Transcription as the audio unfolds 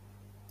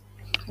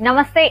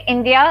Namaste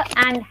India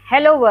and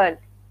hello world.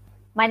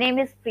 My name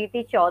is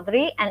Preeti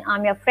Chaudhary and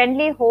I'm your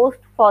friendly host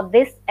for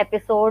this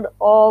episode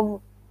of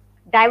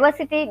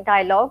Diversity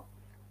Dialogue,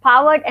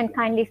 powered and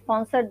kindly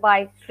sponsored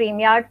by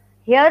StreamYard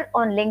here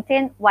on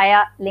LinkedIn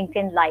via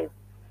LinkedIn Live.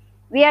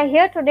 We are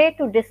here today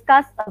to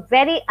discuss a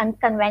very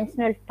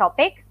unconventional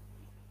topic.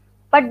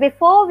 But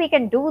before we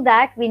can do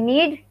that, we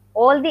need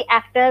all the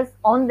actors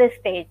on this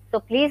stage.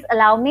 So please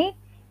allow me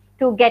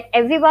to get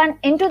everyone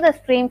into the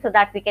stream so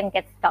that we can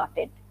get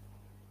started.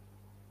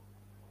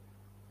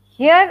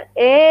 Here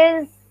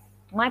is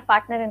my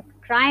partner in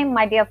crime,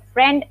 my dear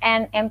friend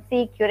and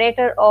MC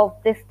curator of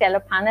this stellar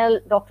panel,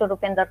 Dr.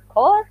 Rupinder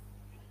Kaur.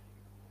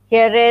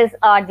 Here is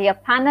our dear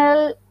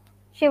panel,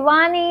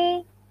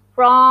 Shivani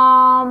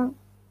from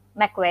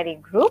Macquarie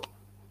Group.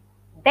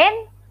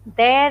 Then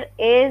there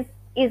is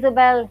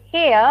Isabel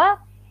here,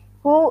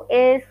 who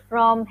is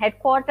from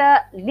Headquarter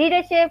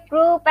Leadership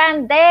Group,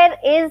 and there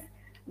is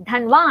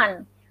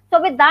Dhanwan.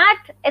 So with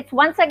that, it's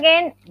once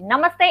again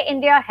Namaste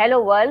India,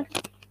 hello world.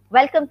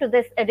 Welcome to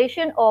this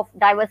edition of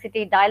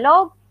Diversity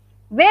Dialogue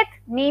with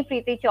me,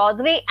 Preeti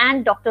Chaudhary,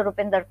 and Dr.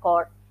 Rupinder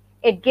Kaur.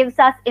 It gives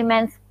us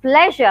immense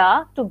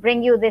pleasure to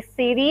bring you this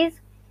series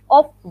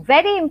of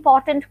very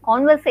important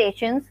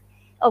conversations,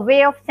 a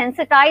way of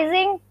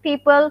sensitizing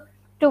people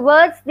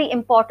towards the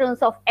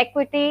importance of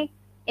equity,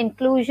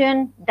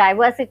 inclusion,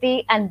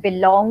 diversity, and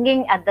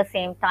belonging at the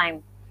same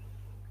time.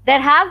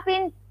 There have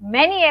been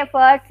many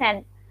efforts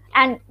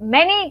and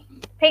many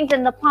things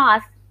in the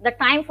past. The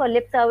time for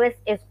lip service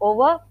is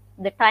over.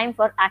 The time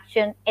for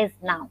action is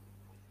now.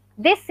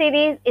 This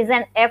series is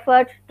an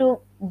effort to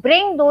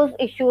bring those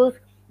issues,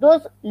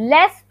 those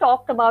less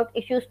talked about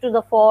issues to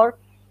the fore,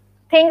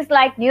 things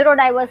like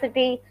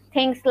neurodiversity,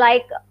 things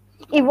like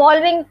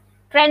evolving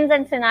trends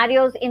and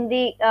scenarios in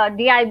the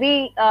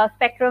DIB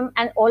spectrum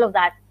and all of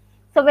that.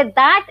 So with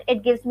that,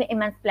 it gives me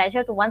immense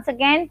pleasure to once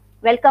again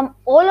welcome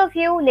all of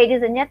you,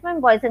 ladies and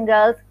gentlemen, boys and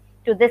girls,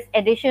 to this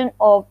edition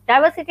of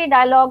Diversity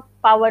Dialogue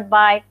powered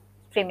by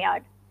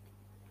StreamYard.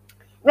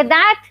 With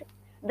that,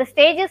 the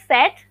stage is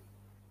set.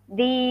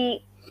 The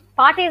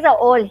parties are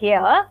all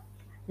here.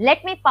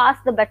 Let me pass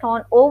the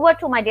baton over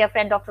to my dear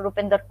friend, Dr.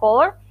 Rupinder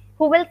Kaur,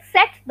 who will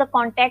set the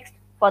context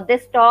for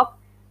this talk,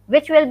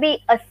 which will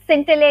be a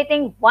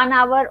scintillating 1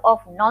 hour of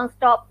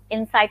non-stop,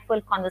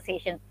 insightful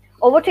conversation.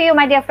 Over to you,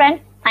 my dear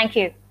friend. Thank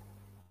you.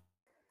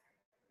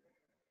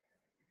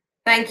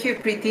 Thank you,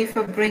 Preeti,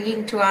 for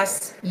bringing to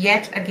us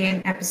yet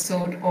again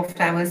episode of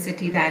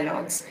Diversity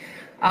Dialogues.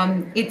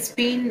 It's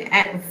been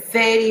a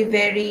very,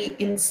 very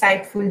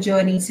insightful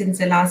journey since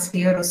the last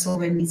year or so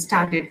when we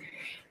started.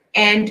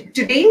 And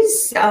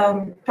today's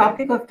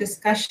topic of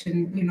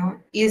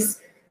discussion,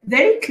 is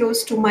very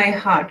close to my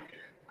heart.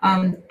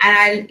 And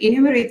I'll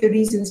enumerate the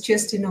reasons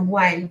just in a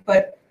while,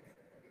 but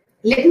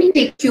let me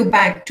take you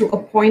back to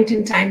a point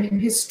in time in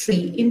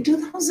history. In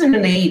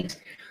 2008,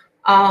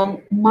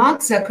 Mark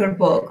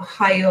Zuckerberg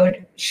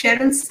hired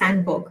Sheryl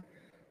Sandberg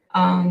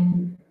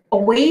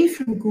away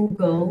from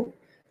Google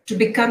to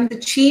become the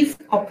chief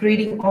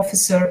operating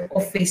officer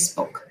of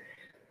Facebook.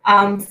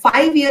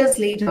 5 years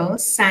later,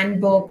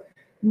 Sandberg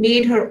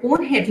made her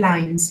own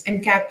headlines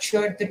and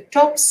captured the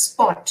top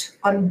spot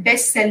on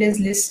bestsellers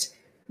list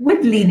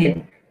with Lean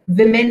In,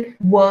 Women,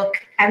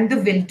 Work, and the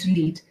Will to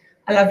Lead,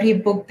 a lovely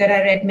book that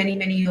I read many,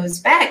 many years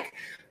back,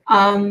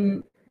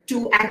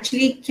 to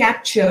actually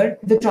capture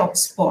the top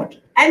spot.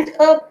 And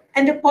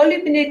a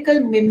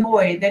polemical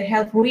memoir that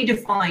helped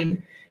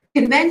redefine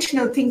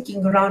conventional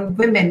thinking around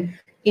women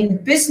in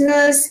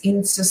business,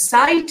 in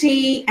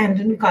society,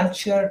 and in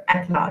culture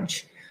at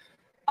large.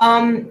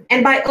 And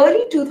by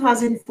early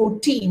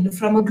 2014,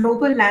 from a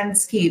global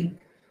landscape,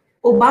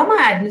 Obama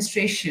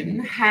administration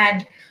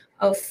had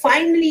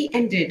finally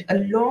ended a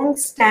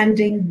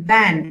long-standing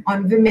ban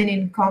on women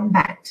in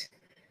combat,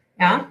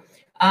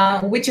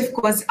 which of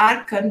course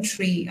our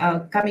country,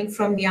 coming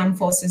from the armed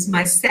forces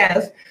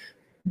myself,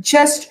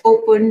 just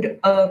opened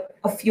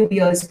a few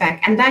years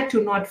back, and that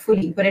too not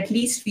fully, but at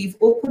least we've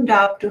opened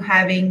up to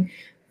having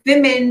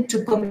women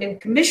to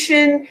permanent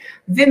commission,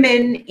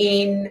 women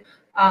in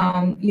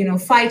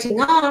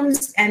fighting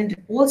arms, and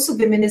also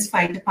women as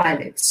fighter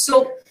pilots.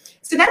 So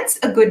that's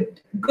a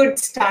good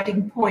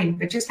starting point,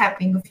 which is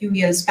happening a few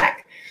years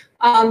back.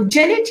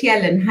 Janet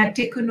Yellen had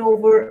taken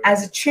over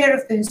as a chair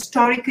of the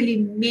historically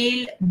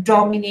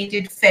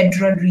male-dominated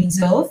Federal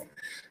Reserve,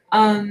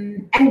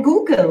 and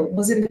Google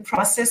was in the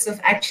process of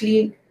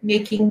actually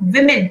making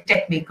women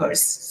tech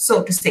makers,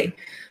 so to say.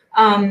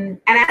 And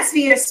as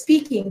we are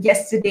speaking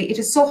yesterday, it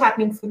is so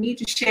heartening for me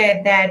to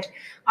share that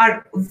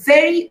our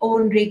very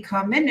own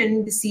Rekha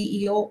Menon, the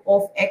CEO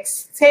of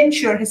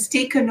Accenture, has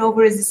taken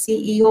over as the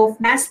CEO of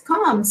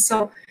NASSCOM.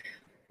 So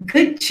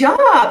good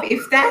job.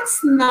 If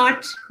that's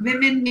not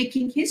women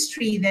making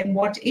history, then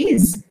what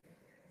is?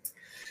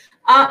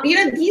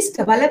 These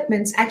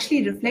developments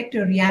actually reflect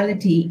a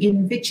reality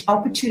in which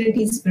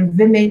opportunities for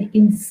women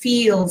in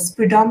fields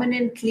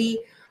predominantly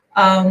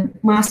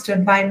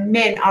mastered by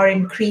men are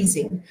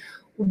increasing.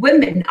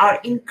 women are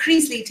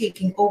increasingly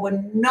taking over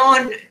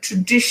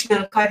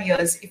non-traditional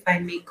careers, if I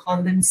may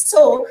call them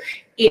so,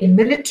 in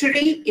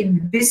military,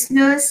 in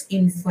business,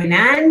 in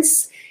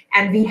finance.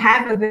 And we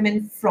have a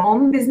women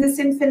from business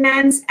and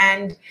finance,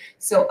 and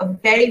so a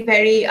very,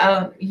 very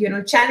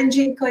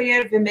challenging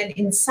career. Women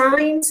in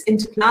science, in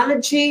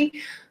technology,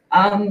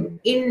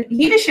 in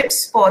leadership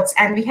sports,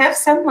 and we have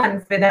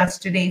someone with us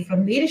today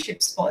from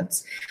leadership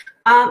sports.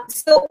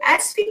 So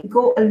as we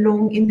go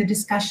along in the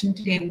discussion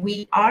today,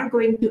 we are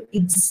going to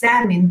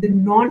examine the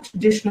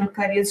non-traditional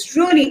careers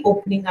really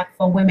opening up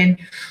for women,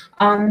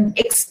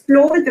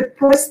 explore the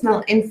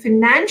personal and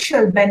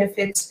financial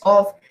benefits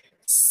of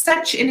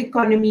such an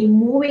economy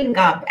moving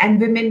up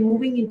and women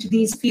moving into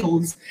these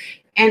fields,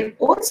 and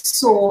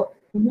also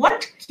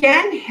what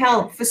can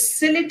help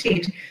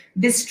facilitate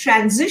this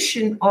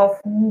transition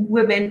of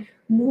women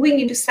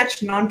moving into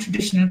such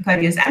non-traditional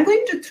careers. I'm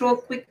going to throw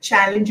a quick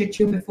challenge at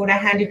you before I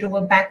hand it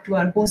over back to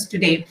our host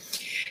today.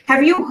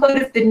 Have you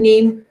heard of the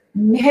name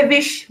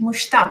Mehwish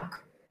Mushtaq?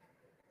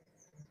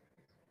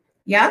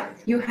 Yeah,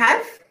 you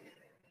have?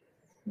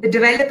 The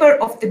developer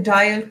of the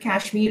Dial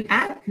Kashmir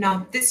app.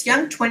 Now, this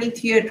young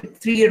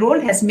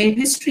 23-year-old has made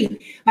history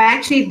by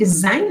actually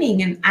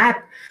designing an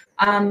app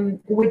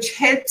which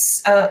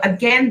helps,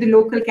 again, the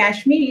local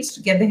Kashmiris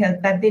to get the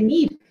help that they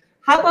need.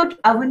 How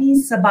about Avani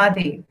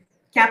Sabade,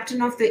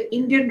 captain of the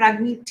Indian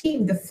rugby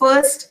team, the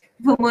first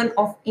woman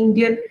of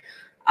Indian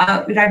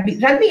rugby.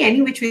 Rugby,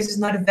 any which ways, is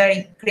not a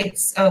very great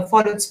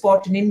followed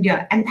sport in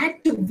India, and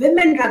that to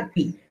women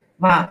rugby.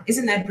 Wow,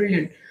 isn't that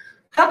brilliant?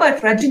 How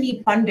about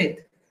Rajani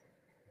Pandit,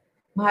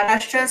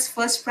 Maharashtra's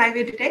first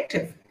private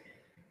detective?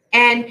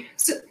 And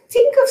so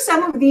think of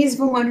some of these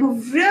women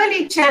who've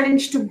really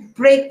challenged to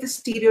break the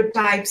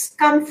stereotypes,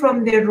 come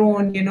from their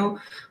own,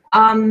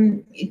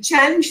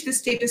 challenge the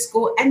status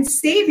quo and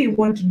say we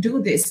want to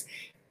do this.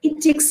 It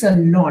takes a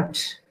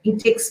lot. It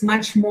takes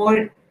much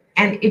more,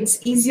 and it's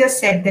easier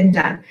said than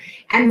done.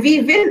 And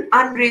we will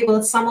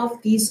unravel some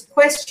of these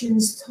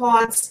questions,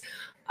 thoughts,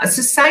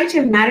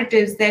 societal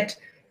narratives that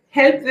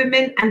help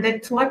women and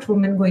that thwart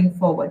women going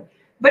forward.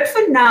 But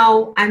for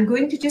now, I'm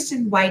going to just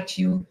invite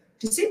you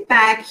to sit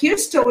back, hear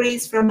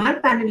stories from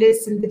our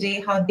panelists in the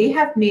day, how they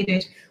have made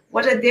it,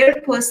 what are their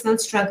personal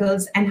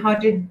struggles, and how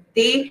did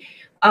they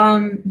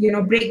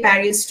break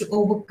barriers to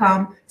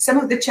overcome some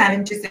of the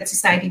challenges that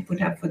society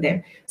put up for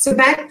them. So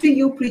back to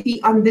you,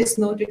 Preeti, on this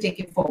note to take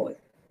it forward.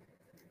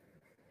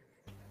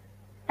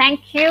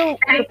 Thank you,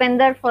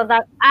 Rupinder, for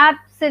that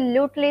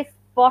absolutely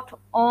spot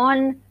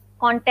on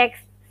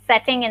context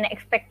setting and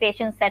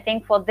expectation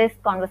setting for this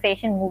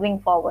conversation moving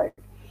forward.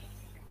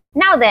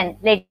 Now then,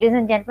 ladies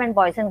and gentlemen,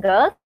 boys and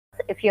girls,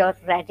 if you're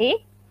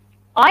ready,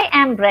 I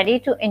am ready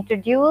to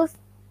introduce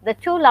the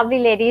two lovely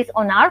ladies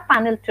on our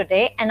panel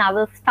today, and I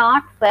will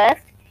start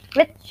first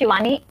with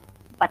Shivani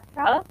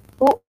Batra,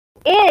 who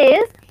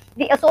is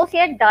the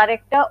Associate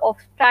Director of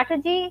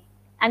Strategy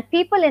and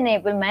People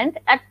Enablement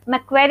at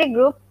Macquarie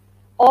Group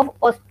of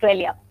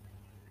Australia.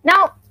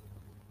 Now,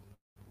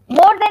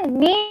 more than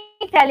me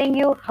telling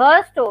you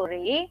her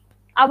story,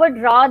 I would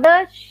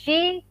rather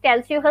she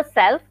tells you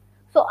herself.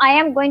 So I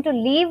am going to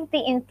leave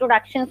the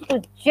introductions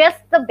to just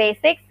the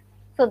basics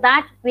so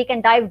that we can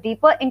dive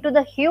deeper into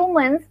the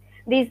humans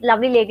these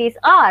lovely ladies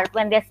are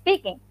when they're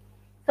speaking.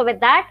 So with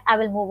that, I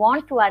will move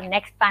on to our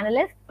next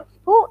panelist,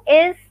 who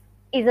is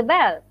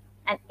Isabel.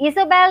 And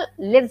Isabel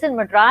lives in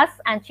Madras,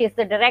 and she is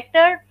the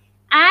director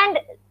and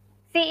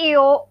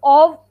CEO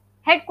of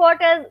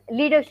Headquarters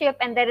Leadership,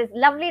 and there is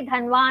lovely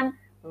Dhanwan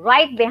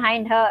right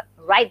behind her,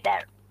 right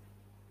there.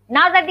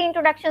 Now that the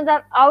introductions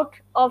are out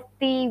of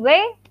the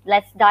way,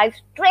 let's dive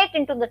straight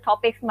into the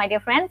topics, my dear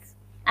friends.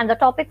 And the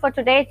topic for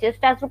today, just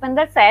as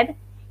Rupinder said,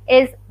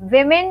 is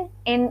women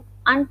in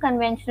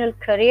unconventional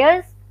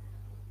careers,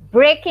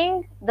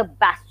 breaking the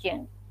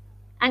bastion.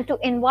 And to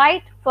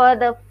invite for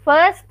the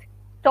first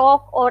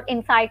talk or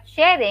insight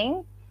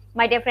sharing,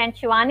 my dear friend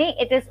Shivani,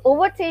 it is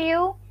over to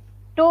you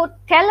to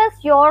tell us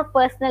your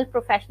personal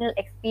professional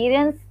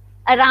experience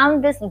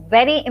around this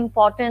very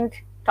important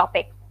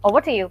topic.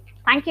 Over to you.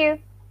 Thank you.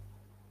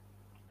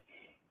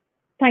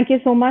 Thank you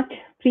so much,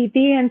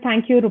 Preeti, and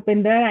thank you,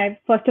 Rupinder.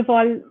 First of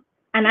all,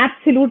 an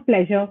absolute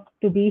pleasure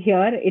to be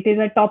here. It is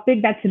a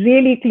topic that's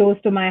really close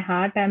to my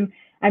heart. I'm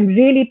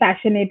really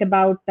passionate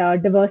about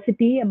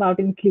diversity, about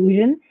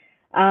inclusion,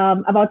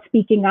 about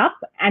speaking up,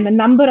 and a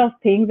number of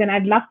things. And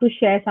I'd love to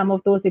share some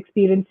of those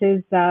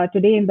experiences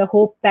today in the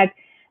hope that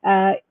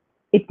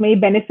it may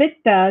benefit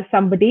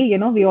somebody.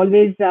 We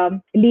always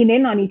lean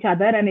in on each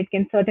other, and it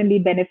can certainly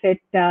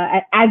benefit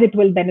as it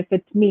will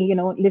benefit me,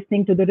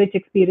 listening to the rich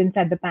experience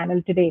at the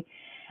panel today.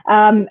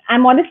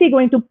 I'm honestly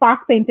going to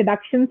park the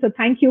introduction. So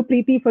thank you,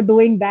 Preeti, for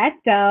doing that.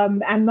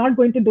 I'm not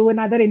going to do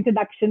another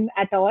introduction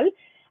at all.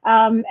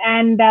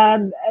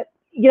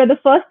 The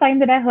first time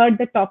that I heard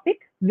the topic,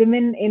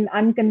 women in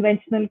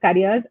unconventional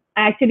careers,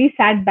 I actually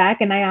sat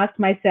back and I asked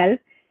myself,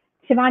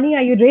 Shivani,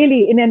 are you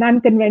really in an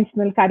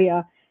unconventional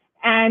career?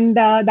 And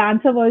the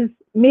answer was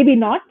maybe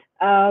not.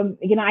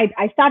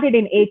 I started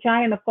in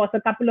HR, and of course,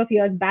 a couple of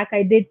years back,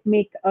 I did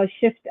make a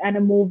shift and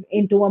a move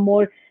into a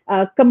more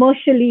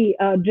commercially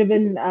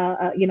driven,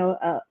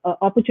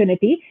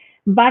 opportunity.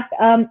 But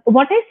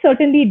what I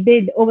certainly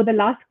did over the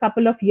last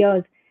couple of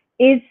years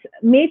is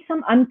made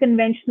some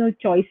unconventional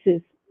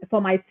choices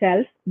for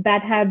myself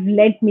that have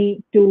led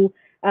me to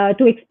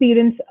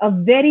experience a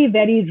very,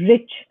 very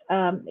rich,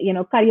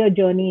 career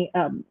journey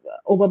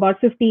over about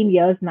 15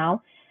 years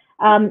now.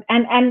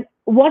 And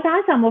what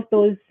are some of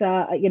those,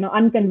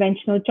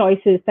 unconventional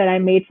choices that I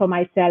made for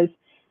myself?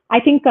 I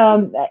think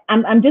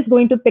I'm just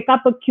going to pick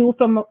up a cue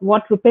from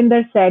what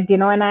Rupinder said,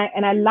 and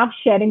I love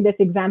sharing this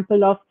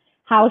example of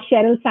how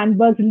Sheryl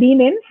Sandberg's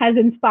Lean In has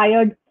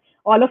inspired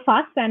all of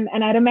us. And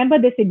I remember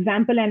this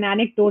example and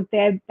anecdote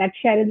there that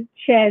Sheryl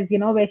shares,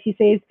 where she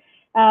says,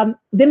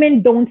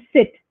 women don't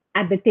sit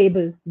at the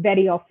table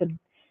very often.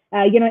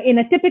 In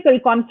a typical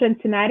conference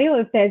scenario,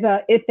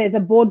 if there's a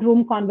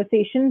boardroom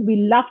conversation, we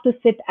love to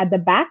sit at the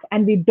back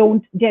and we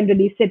don't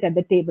generally sit at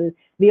the table.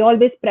 We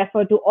always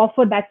prefer to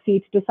offer that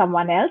seat to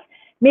someone else,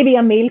 maybe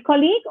a male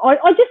colleague or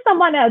just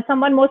someone else,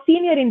 someone more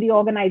senior in the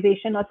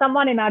organization or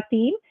someone in our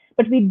team,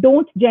 but we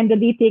don't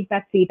generally take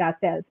that seat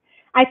ourselves.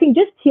 I think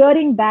just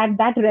hearing that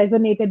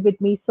resonated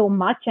with me so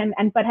much.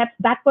 And perhaps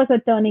that was a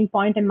turning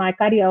point in my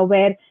career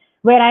where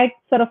I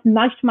sort of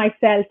nudged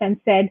myself and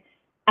said,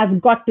 I've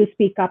got to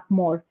speak up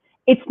more.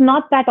 It's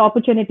not that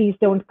opportunities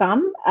don't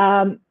come.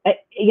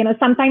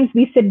 Sometimes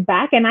we sit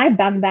back, and I've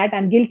done that.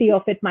 I'm guilty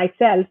of it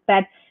myself,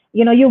 that,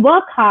 you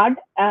work hard.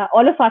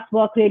 All of us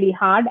work really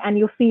hard, and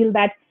you feel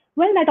that,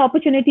 well, that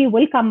opportunity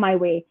will come my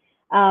way.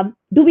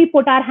 Do we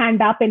put our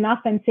hand up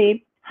enough and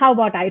say, how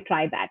about I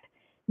try that?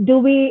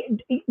 Don't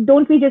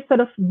we just sort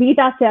of beat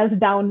ourselves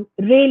down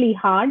really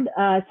hard?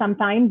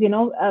 Sometimes,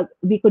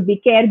 we could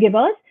be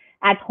caregivers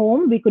at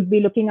home. We could be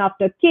looking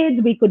after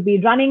kids. We could be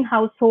running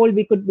household.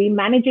 We could be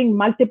managing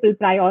multiple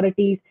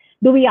priorities.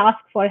 Do we ask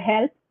for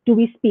help? Do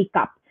we speak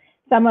up?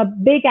 So I'm a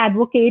big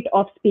advocate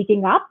of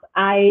speaking up.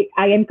 I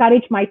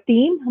encourage my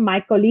team, my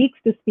colleagues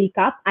to speak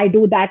up. I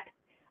do that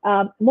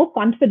more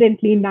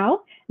confidently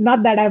now.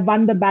 Not that I've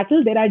won the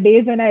battle. There are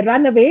days when I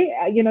run away,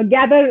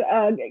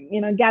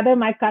 gather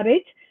my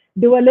courage,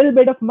 do a little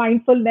bit of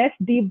mindfulness,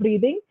 deep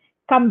breathing,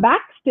 come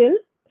back still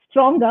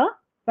stronger,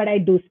 but I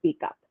do speak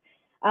up.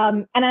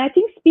 And I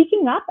think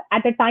speaking up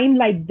at a time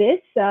like this,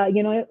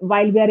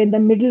 while we are in the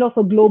middle of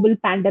a global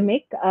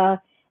pandemic,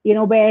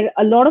 where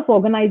a lot of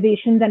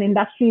organizations and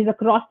industries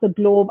across the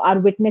globe are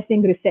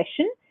witnessing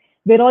recession,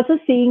 we're also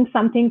seeing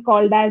something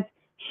called as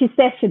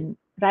secession,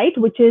 right?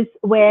 Which is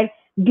where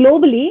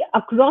globally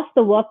across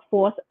the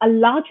workforce, a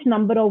large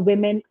number of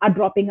women are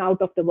dropping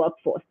out of the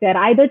workforce. They're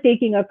either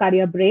taking a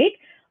career break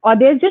or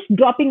they're just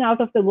dropping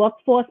out of the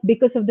workforce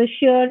because of the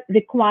sheer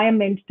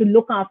requirement to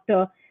look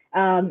after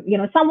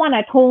someone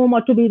at home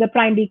or to be the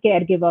primary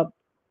caregiver.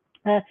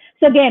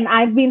 So again,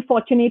 I've been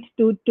fortunate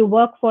to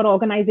work for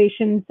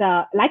organizations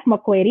like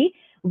Macquarie,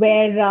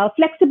 where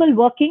flexible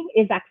working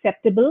is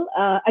acceptable.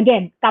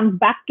 Again, comes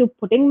back to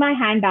putting my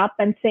hand up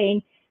and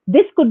saying,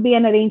 this could be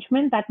an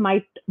arrangement that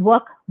might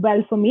work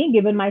well for me,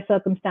 given my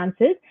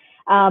circumstances.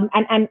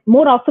 And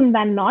more often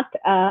than not,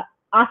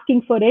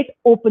 asking for it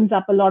opens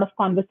up a lot of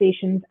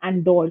conversations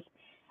and doors.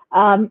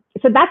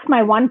 So that's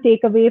my one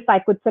takeaway, if I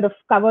could sort of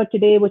cover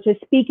today, which is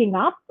speaking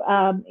up,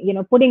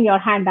 putting your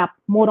hand up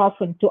more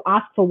often to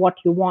ask for what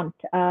you want,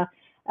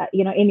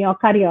 in your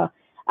career.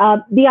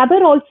 The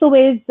other also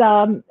is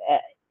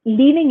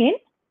leaning in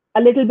a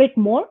little bit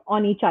more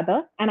on each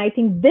other. And I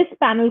think this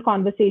panel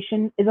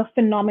conversation is a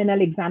phenomenal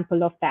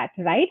example of that,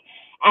 right?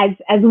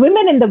 As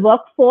women in the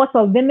workforce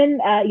or women,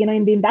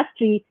 in the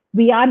industry,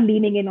 we are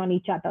leaning in on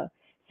each other.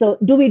 So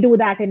do we do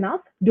that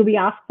enough? Do we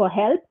ask for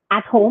help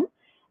at home?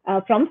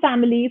 From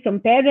family, from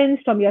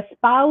parents, from your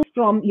spouse,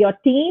 from your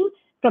team,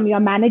 from your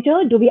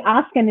manager? Do we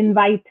ask and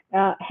invite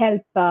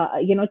help,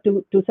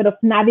 to sort of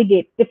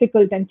navigate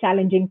difficult and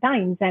challenging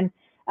times? And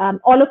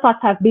all of us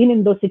have been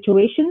in those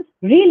situations,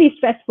 really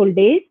stressful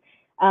days,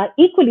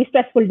 equally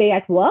stressful day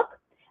at work.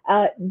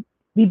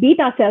 We beat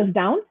ourselves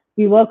down.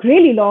 We work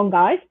really long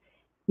hours.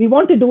 We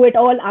want to do it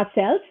all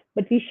ourselves,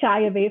 but we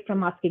shy away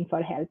from asking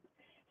for help.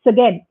 So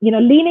again,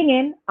 leaning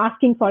in,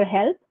 asking for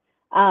help,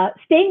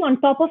 staying on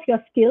top of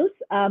your skills.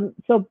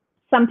 So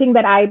something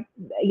that I,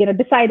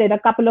 decided a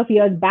couple of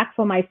years back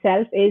for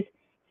myself is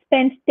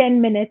spend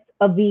 10 minutes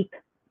a week,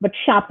 but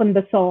sharpen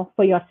the saw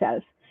for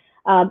yourself.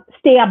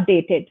 Stay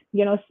updated,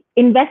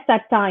 invest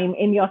that time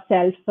in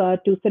yourself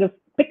to sort of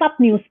pick up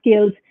new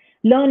skills,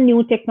 learn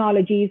new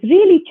technologies,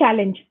 really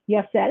challenge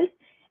yourself.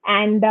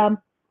 And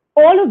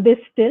all of this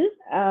still,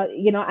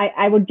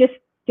 I would just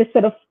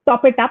sort of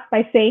top it up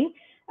by saying,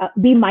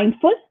 be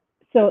mindful.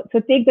 So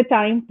take the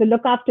time to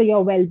look after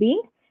your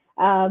well-being.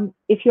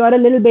 If you're a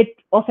little bit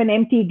of an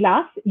empty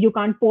glass, you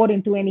can't pour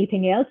into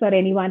anything else or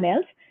anyone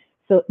else.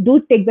 So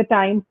do take the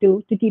time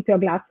to keep your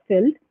glass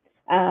filled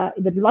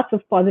with lots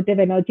of positive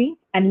energy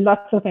and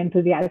lots of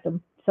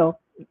enthusiasm. So,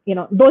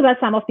 those are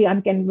some of the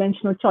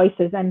unconventional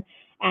choices and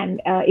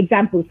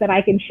examples that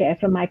I can share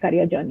from my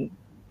career journey.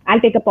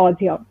 I'll take a pause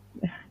here.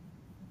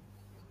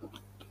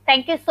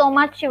 Thank you so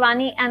much,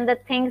 Shivani. And the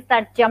things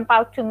that jump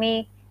out to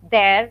me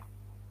there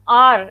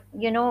are,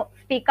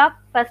 speak up,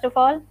 first of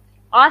all,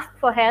 ask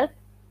for help,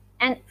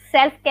 and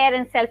self-care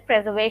and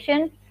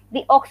self-preservation.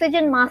 The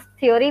oxygen mask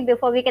theory,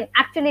 before we can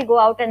actually go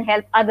out and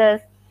help others,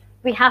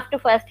 we have to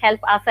first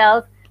help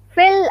ourselves,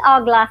 fill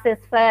our glasses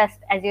first,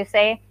 as you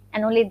say,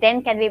 and only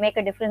then can we make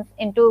a difference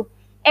into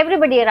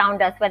everybody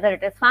around us, whether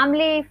it is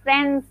family,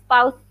 friends,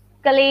 spouse,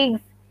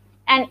 colleagues,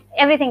 and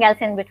everything else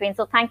in between.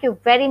 So thank you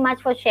very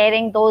much for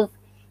sharing those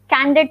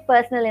candid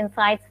personal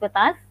insights with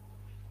us.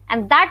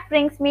 And that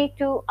brings me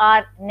to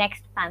our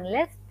next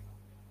panelist.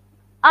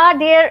 Our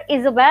dear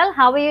Isabel,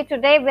 how are you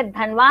today, with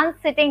Dhanwan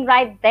sitting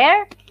right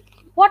there?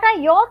 What are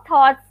your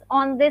thoughts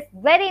on this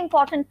very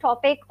important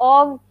topic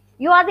of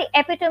you are the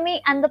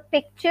epitome and the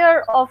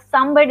picture of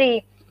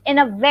somebody in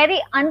a very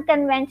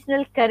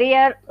unconventional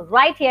career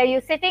right here.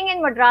 You're sitting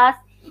in Madras,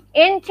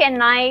 in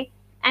Chennai,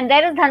 and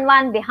there is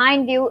Dhanwan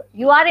behind you.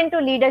 You are into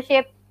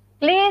leadership.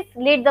 Please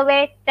lead the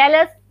way. Tell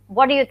us,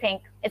 what do you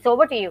think? It's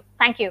over to you.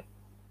 Thank you.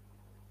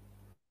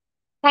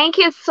 Thank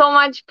you so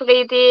much,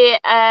 Preeti,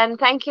 and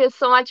thank you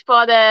so much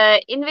for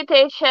the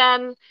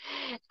invitation.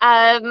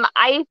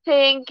 I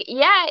think,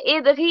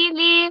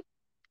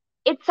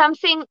 it's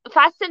something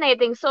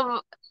fascinating.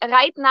 So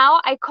right now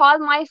I call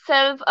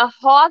myself a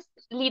horse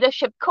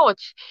leadership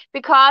coach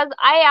because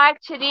I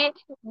actually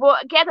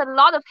get a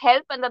lot of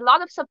help and a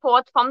lot of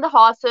support from the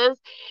horses.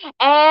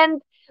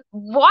 And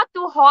what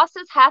do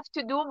horses have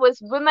to do with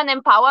women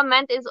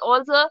empowerment is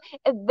also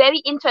a very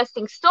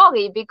interesting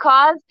story,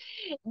 because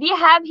we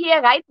have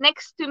here right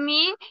next to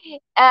me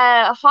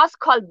a horse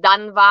called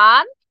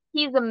Dhanwan.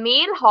 He's a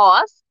male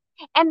horse,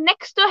 and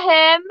next to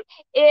him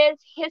is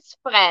his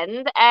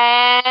friend,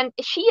 and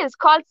she is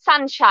called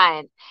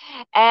Sunshine.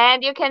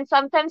 And you can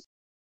sometimes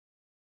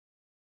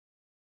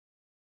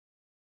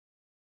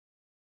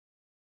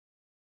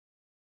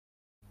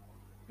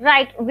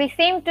Right. We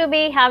seem to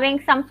be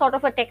having some sort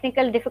of a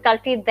technical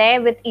difficulty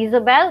there with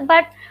Isabel,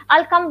 but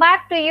I'll come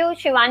back to you,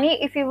 Shivani,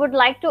 if you would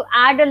like to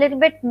add a little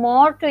bit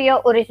more to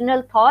your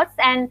original thoughts.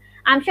 And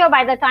I'm sure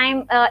by the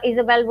time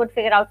Isabel would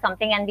figure out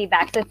something and be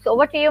back. So it's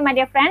over to you, my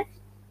dear friends.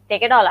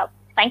 Take it all out.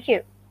 Thank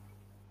you.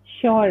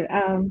 Sure.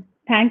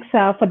 Thanks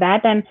for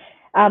that. And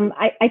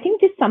I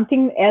think just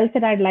something else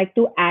that I'd like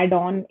to add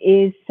on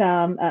is,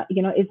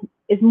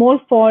 is more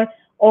for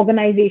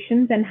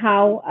organizations and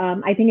how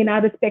I think in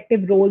our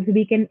respective roles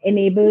we can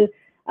enable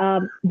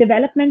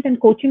development and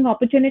coaching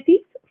opportunities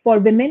for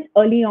women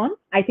early on.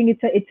 I think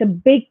it's a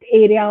big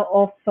area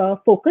of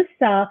focus.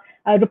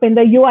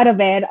 Rupinder, you are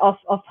aware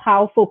of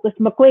how focused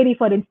Macquarie,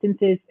 for instance,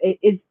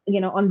 is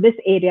on this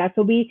area.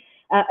 So we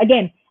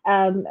again,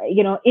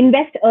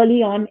 invest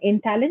early on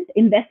in talent,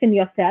 invest in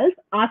yourself,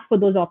 ask for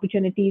those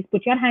opportunities,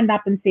 put your hand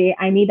up and say,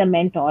 I need a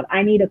mentor,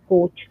 I need a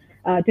coach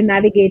to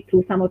navigate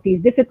through some of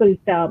these difficult,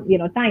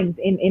 times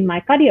in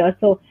my career.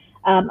 So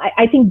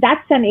I think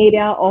that's an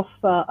area of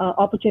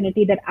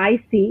opportunity that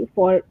I see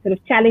for sort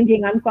of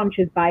challenging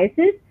unconscious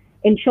biases,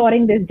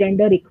 ensuring there's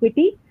gender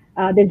equity,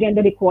 there's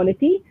gender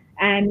equality,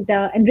 and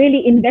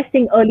really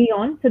investing early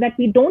on so that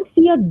we don't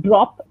see a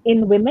drop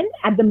in women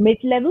at the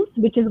mid levels,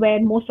 which is where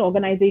most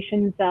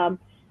organizations,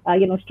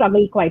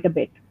 struggle quite a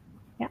bit.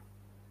 Yeah,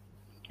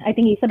 I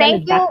think Isabel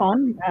is back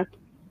on.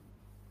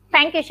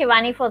 Thank you,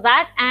 Shivani, for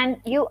that. And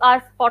you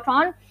are spot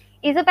on.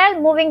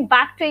 Isabel, moving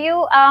back to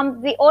you,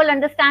 we all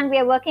understand we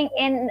are working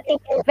in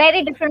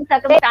very different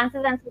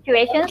circumstances and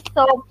situations.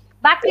 So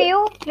back to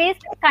you. Please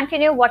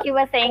continue what you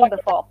were saying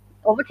before.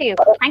 Over to you.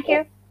 Thank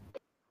you.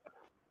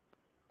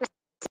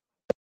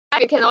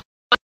 You can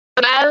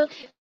well,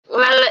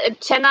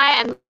 Chennai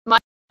and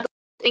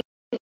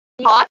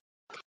hot,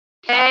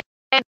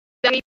 and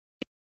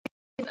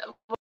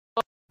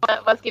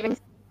was giving.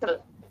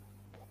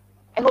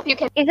 I hope you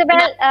can.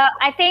 Isabel,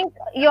 I think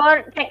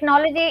your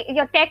technology,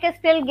 your tech is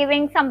still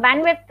giving some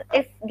bandwidth,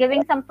 is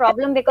giving some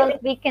problem because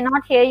we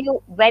cannot hear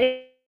you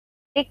very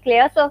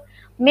clear. So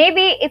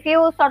maybe if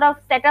you sort of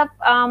set up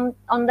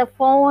on the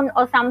phone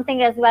or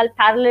something as well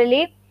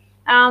parallelly,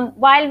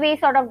 while we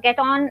sort of get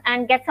on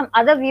and get some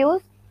other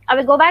views. I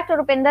will go back to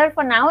Rupinder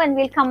for now, and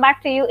we'll come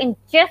back to you in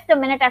just a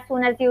minute as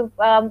soon as you've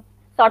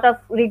sort of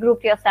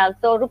regrouped yourself.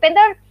 So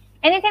Rupinder,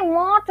 anything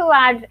more to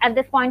add at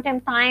this point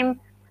in time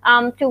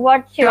to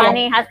what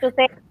Shivani has to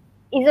say?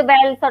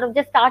 Isabel sort of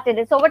just started.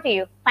 It's over to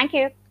you. Thank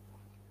you.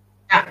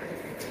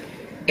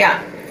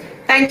 Yeah.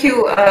 Thank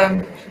you.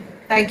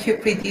 Thank you,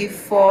 Preeti,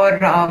 for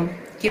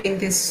giving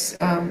this,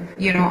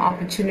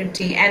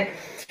 opportunity. And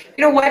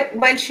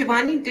while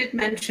Shivani did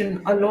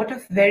mention a lot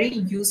of very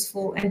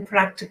useful and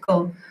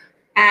practical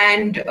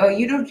and,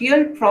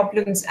 real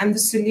problems and the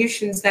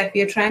solutions that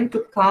we are trying to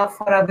carve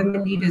for our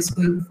women leaders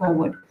going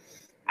forward,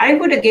 I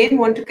would again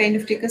want to kind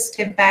of take a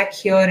step back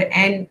here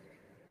and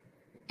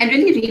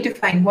really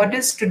redefine what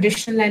does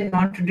traditional and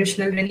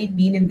non-traditional really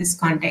mean in this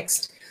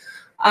context,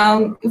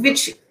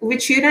 which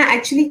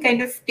actually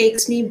kind of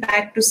takes me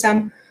back to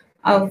some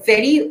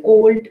very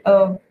old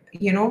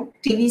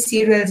TV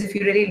serials, if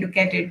you really look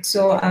at it.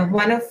 So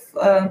one of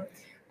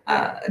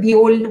the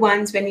old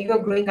ones when we were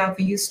growing up,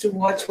 we used to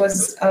watch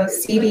was a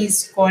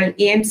series called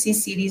AMC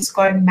series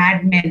called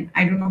Mad Men.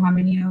 I don't know how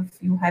many of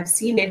you have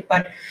seen it,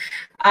 but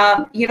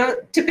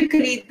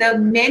typically the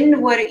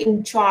men were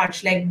in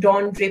charge, like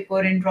Don Draper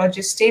and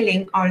Roger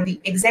Sterling are the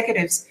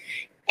executives,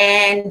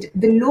 and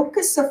the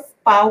locus of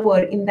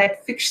power in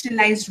that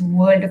fictionalized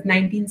world of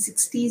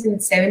 1960s and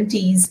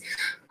 70s,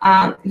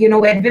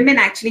 where women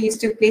actually used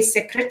to play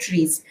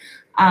secretaries,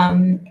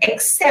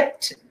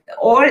 except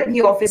or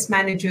the office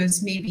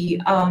managers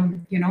maybe,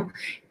 and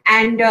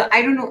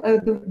I don't know,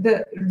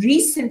 the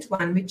recent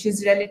one, which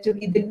is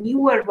relatively the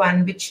newer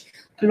one, which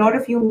a lot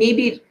of you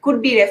maybe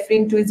could be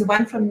referring to, is the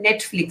one from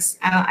Netflix.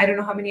 I don't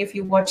know how many of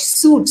you watch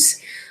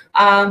Suits,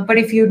 but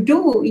if you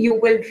do, you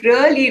will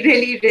really,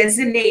 really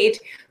resonate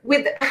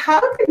with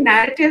how the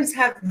narratives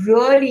have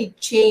really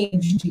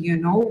changed,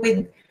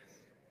 with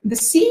the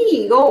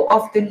CEO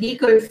of the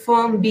legal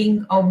firm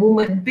being a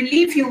woman.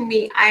 Believe you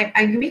me,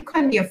 you may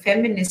call me a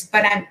feminist,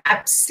 but I'm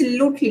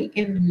absolutely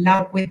in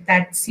love with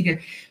that serial.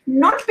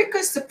 Not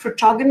because the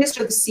protagonist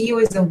or the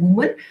CEO is a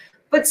woman,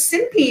 but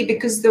simply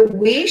because the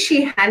way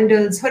she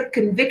handles her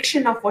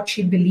conviction of what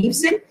she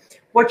believes in,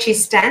 what she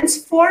stands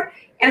for,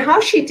 and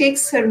how she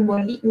takes her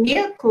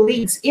male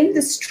colleagues in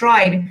the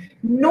stride,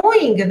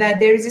 knowing that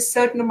there is a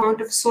certain amount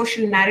of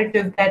social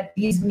narrative that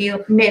these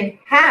male men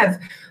have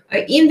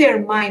in their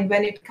mind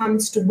when it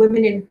comes to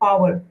women in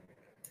power.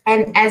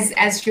 And as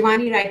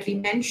Shivani rightly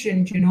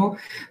mentioned,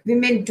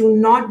 women do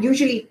not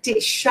usually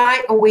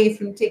shy away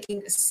from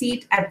taking a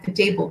seat at the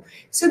table.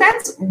 So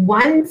that's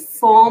one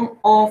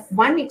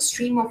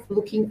extreme of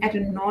looking at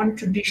a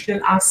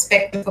non-traditional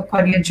aspect of a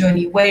career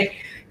journey, where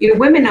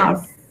women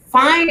are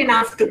fine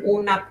enough to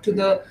own up to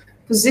the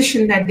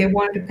position that they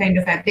want to kind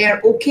of have. They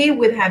are okay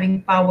with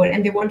having power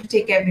and they want to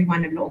take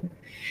everyone along.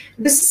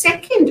 The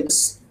second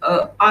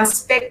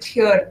aspect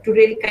here to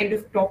really kind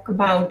of talk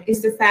about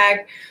is the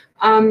fact,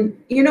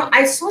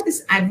 I saw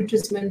this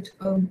advertisement,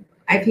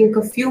 I think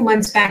a few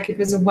months back. It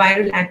was a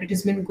viral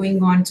advertisement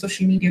going on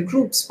social media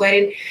groups,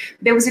 wherein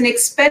there was an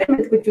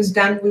experiment which was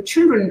done with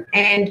children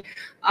and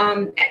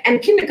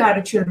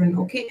kindergarten children,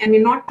 okay? And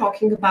we're not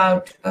talking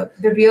about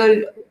the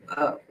real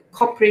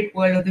corporate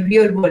world or the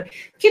real world.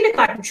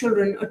 Kindergarten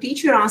children, a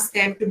teacher asked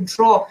them to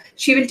draw.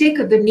 She will take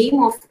the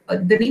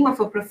name of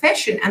a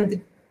profession, and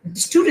the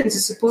students are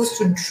supposed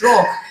to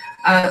draw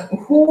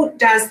who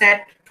does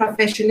that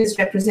profession is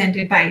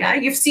represented by.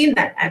 You've seen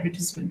that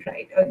advertisement,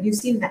 right? You've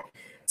seen that.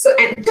 So,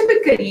 and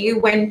typically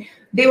when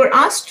they were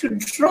asked to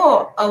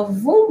draw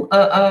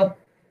a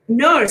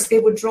nurse, they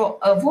would draw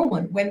a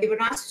woman. When they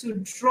were asked to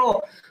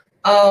draw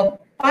a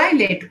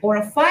pilot or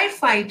a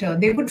firefighter,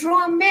 they would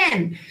draw a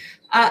man.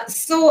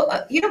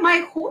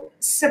 My whole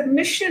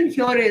submission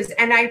here is,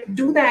 and I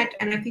do that,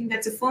 and I think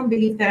that's a firm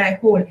belief that I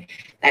hold,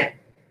 that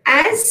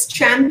as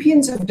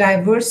champions of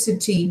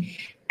diversity,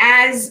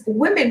 as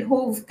women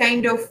who've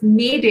kind of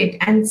made it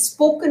and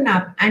spoken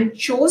up and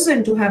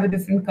chosen to have a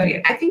different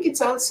career, I think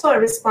it's also a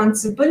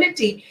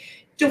responsibility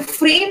to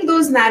frame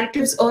those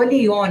narratives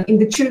early on in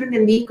the children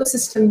and the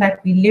ecosystem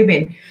that we live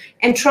in,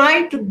 and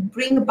try to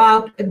bring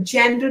about a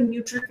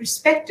gender-neutral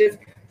perspective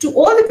to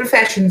all the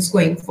professions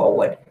going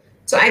forward.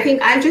 So I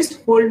think I'll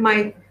just hold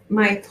my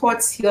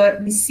thoughts here.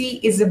 We see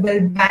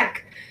Isabel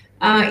back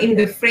in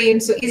the frame.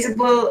 So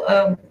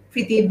Isabel,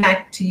 Preeti,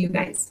 back to you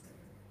guys.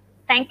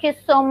 Thank you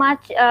so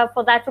much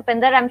for that,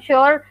 Rupinder. I'm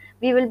sure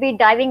we will be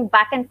diving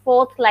back and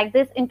forth like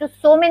this into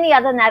so many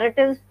other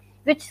narratives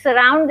which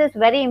surround this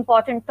very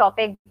important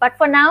topic. But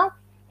for now,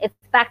 it's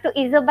back to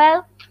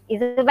Isabel.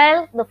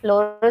 Isabel, the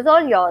floor is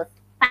all yours.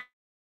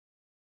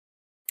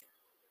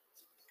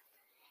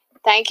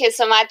 Thank you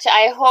so much.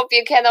 I hope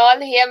you can all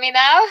hear me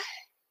now.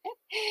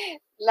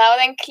 Loud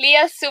and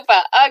clear,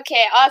 super.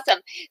 Okay, awesome.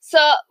 So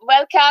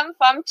welcome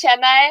from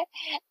Chennai,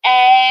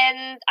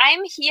 and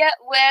I'm here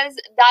with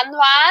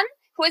Danwan,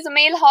 who is a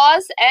male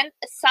horse, and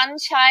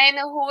Sunshine,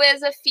 who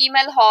is a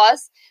female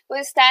horse, who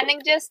is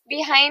standing just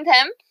behind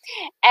him.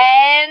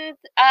 And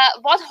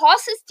what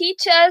horses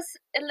teach us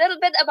a little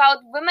bit about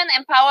women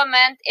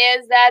empowerment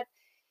is that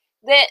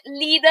the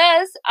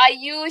leaders are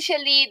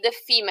usually the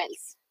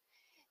females.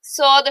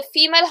 So the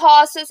female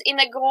horses in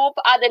a group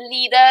are the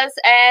leaders,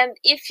 and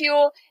if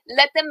you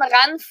let them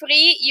run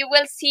free, you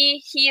will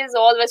see he is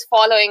always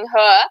following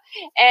her,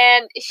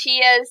 and she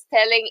is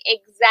telling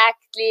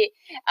exactly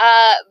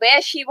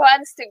where she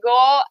wants to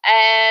go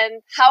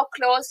and how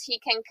close he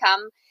can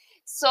come.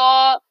 So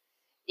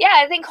yeah,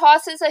 I think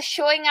horses are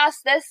showing us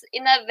this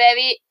in a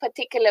very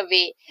particular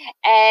way.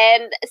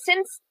 And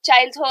since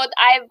childhood,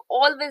 I've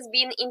always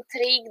been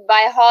intrigued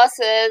by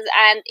horses,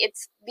 and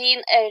it's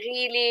been a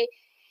really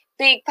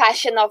big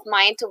passion of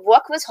mine to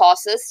work with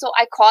horses. So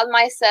I call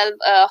myself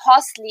a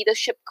horse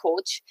leadership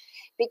coach,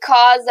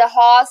 because the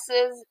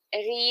horses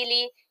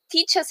really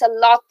teach us a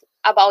lot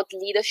about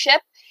leadership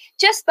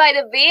just by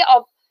the way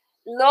of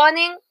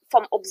learning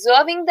from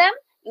observing them,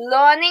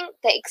 learning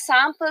the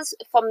examples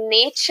from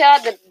nature,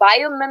 the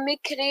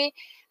biomimicry,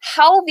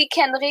 how we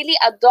can really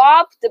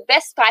adopt the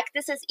best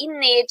practices in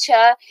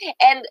nature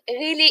and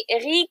really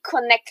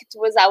reconnect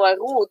with our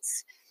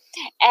roots.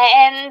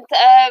 And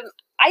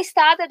I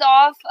started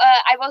off,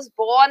 I was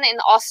born in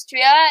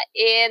Austria,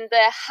 in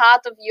the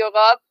heart of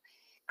Europe,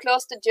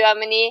 close to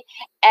Germany.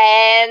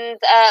 And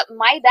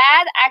my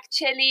dad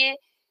actually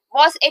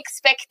was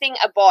expecting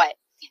a boy.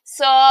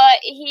 So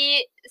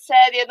he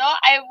said,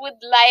 I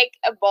would like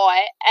a boy.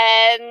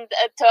 And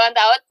it turned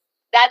out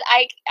that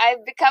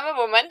I've become a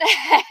woman.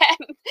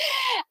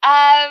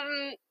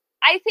 And,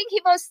 I think he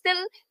was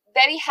still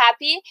very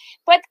happy,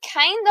 but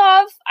kind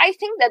of, I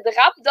think that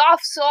rubbed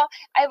off. So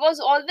I was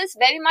always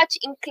very much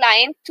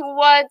inclined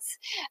towards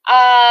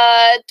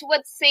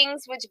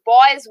things which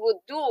boys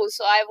would do.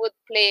 So I would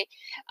play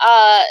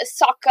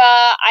soccer.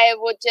 I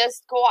would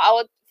just go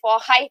out for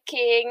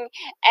hiking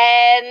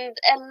and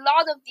a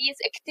lot of these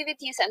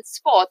activities and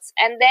sports.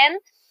 And then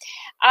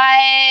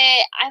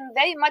I'm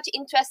very much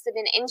interested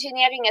in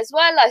engineering as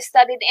well. I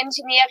studied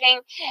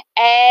engineering,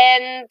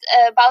 and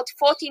about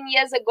 14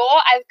 years ago,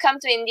 I've come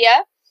to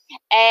India,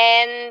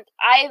 and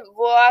I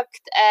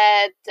worked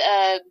at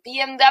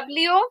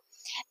BMW,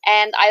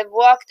 and I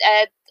worked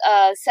at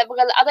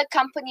several other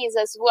companies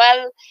as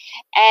well.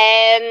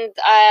 And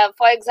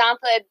for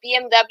example, at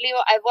BMW,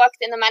 I worked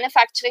in a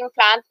manufacturing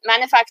plant.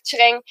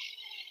 Manufacturing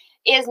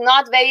is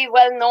not very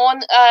well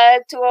known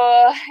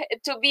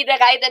to be the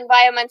right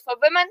environment for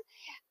women.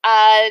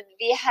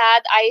 We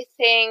had, I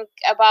think,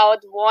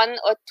 about 1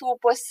 or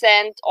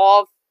 2%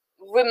 of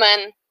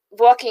women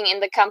working in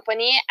the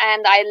company,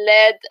 and I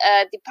led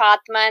a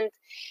department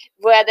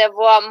where there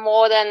were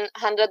more than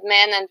 100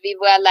 men, and we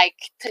were like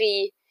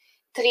three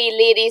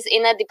ladies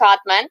in a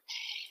department.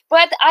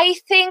 But I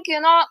think,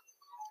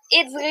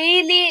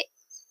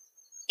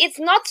 it's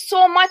not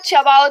so much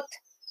about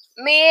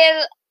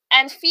male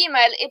and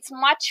female, it's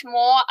much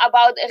more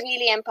about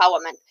really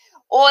empowerment.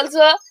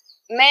 Also,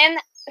 men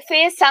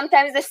face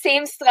sometimes the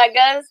same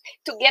struggles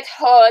to get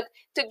heard,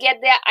 to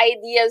get their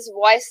ideas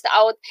voiced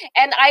out.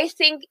 And I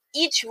think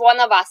each one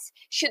of us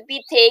should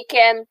be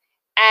taken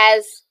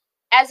as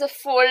a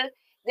full.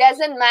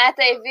 Doesn't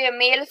matter if we're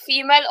male,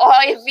 female, or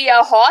if we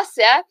are a horse.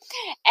 Yeah?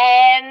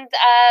 And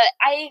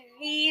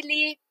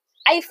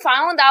I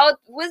found out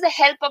with the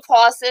help of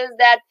horses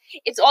that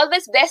it's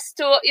always best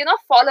to,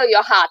 follow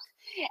your heart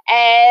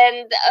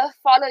and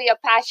follow your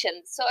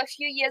passion. So a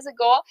few years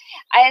ago,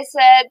 I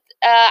said,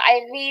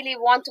 I really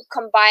want to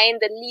combine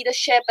the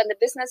leadership and the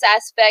business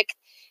aspect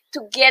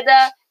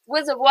together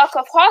with the work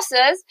of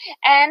horses.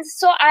 And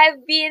so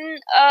I've been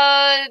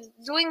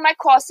doing my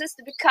courses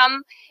to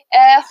become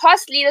a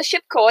horse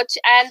leadership coach.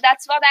 And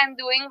that's what I'm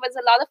doing with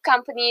a lot of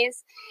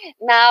companies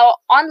now,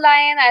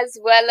 online as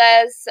well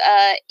as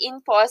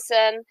in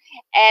person.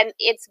 And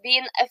it's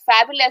been a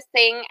fabulous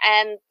thing.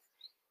 And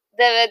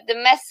the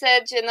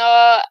message,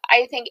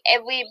 I think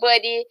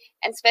everybody,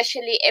 and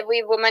especially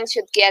every woman,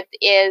 should get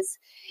is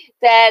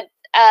that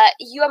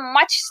you are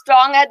much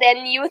stronger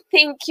than you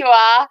think you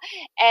are,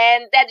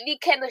 and that we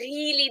can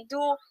really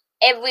do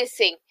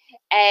everything.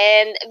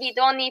 And we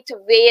don't need to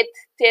wait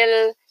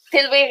till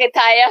we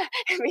retire.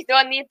 We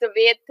don't need to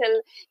wait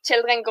till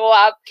children grow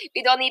up.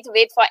 We don't need to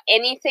wait for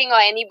anything or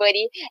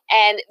anybody,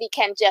 and we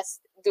can just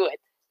do it.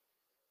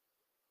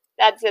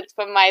 That's it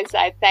from my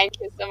side. Thank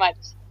you so much.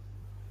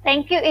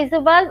 Thank you,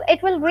 Isabel.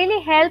 It will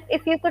really help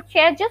if you could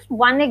share just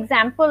one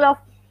example of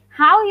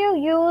how you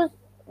use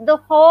the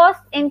horse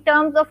in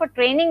terms of a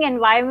training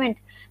environment,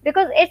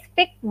 because it's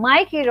piqued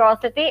my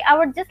curiosity. I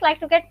would just like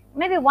to get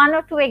maybe 1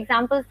 or 2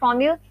 examples from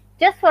you,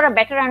 just for a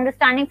better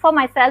understanding for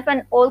myself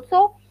and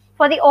also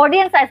for the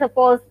audience, I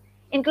suppose,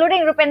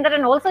 including Rupinder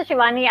and also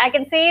Shivani. I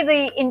can see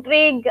the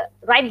intrigue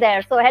right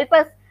there. So help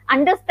us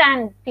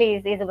understand,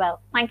 please,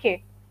 Isabel. Thank you.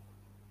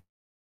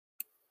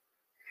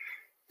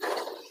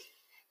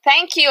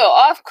 Thank you.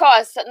 Of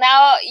course.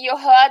 Now you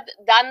heard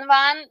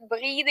Dhanwan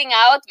breathing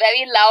out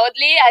very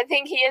loudly. I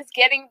think he is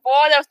getting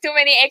bored of too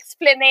many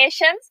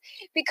explanations,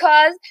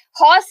 because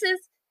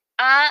horses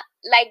are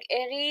like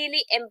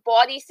really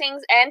embody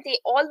things, and they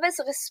always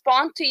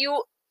respond to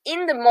you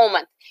in the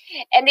moment,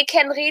 and they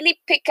can really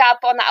pick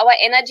up on our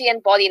energy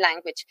and body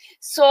language.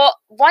 So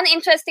one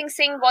interesting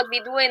thing what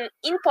we do in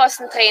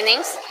in-person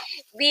trainings,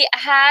 we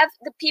have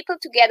the people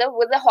together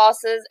with the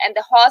horses, and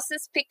the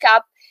horses pick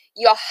up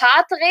your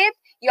heart rate,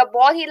 your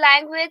body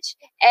language,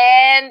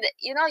 and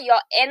your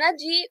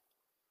energy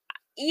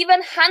even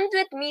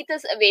 100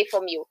 meters away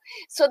from you.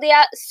 So they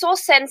are so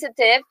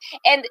sensitive,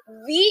 and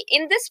we,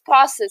 in this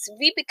process,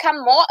 we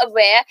become more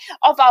aware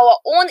of our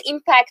own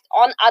impact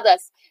on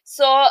others.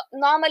 So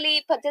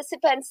normally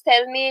participants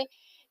tell me,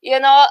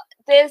 the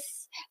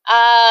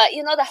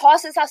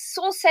horses are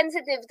so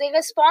sensitive, they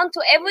respond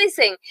to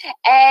everything,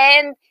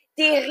 and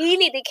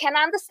they can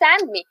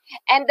understand me.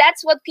 And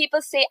that's what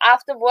people say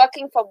after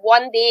working for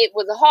one day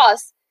with a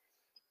horse.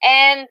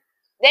 And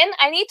then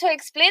I need to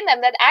explain them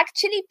that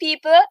actually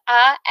people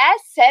are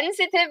as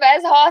sensitive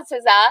as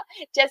horses are,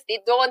 just they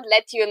don't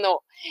let you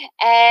know.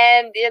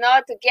 And,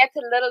 to get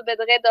a little bit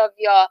rid of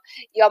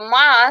your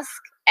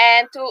mask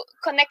and to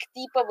connect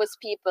deeper with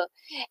people.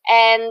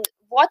 And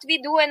what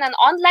we do in an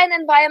online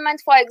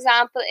environment, for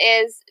example,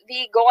 is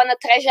we go on a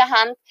treasure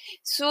hunt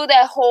through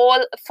the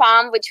whole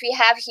farm which we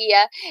have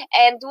here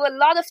and do a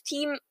lot of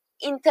team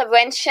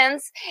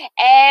interventions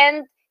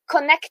and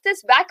connect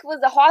us back with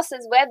the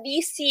horses, where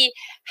we see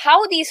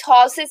how these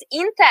horses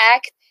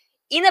interact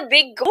in a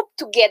big group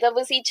together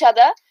with each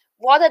other,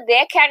 what are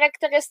their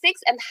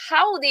characteristics, and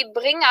how they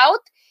bring out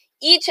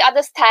each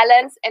other's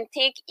talents and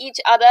take each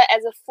other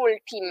as a full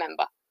team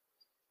member.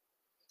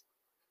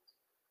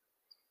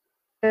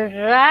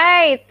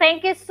 Right.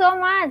 Thank you so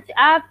much.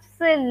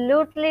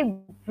 Absolutely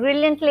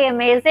brilliantly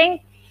amazing.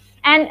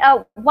 And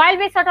while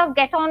we sort of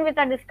get on with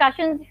our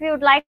discussions, if you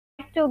would like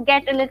to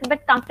get a little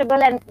bit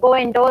comfortable and go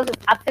indoors,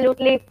 it's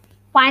absolutely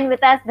fine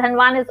with us.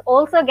 Dhanwan is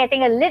also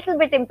getting a little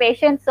bit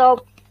impatient.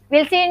 So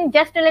we'll see in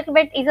just a little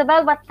bit,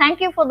 Isabel. But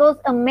thank you for those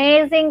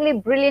amazingly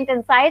brilliant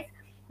insights.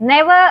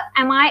 Never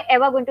am I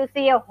ever going to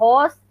see a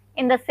horse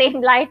in the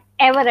same light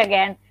ever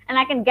again. And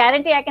I can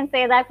guarantee I can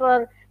say that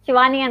for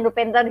Shivani and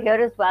Rupinder here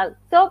as well.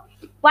 So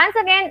once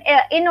again,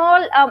 in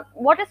all,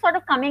 what is sort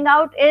of coming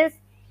out is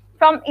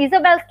from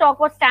Isabel's talk,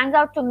 what stands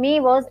out to me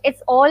was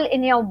it's all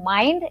in your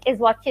mind, is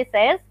what she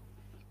says.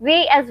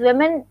 We as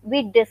women,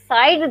 we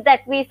decide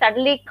that we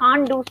suddenly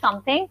can't do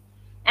something.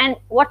 And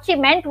what she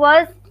meant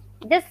was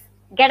just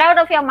get out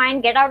of your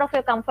mind, get out of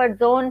your comfort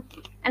zone.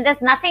 And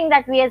there's nothing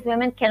that we as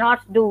women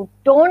cannot do.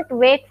 Don't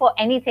wait for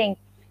anything.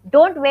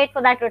 Don't wait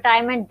for that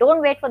retirement.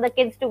 Don't wait for the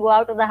kids to go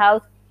out of the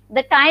house.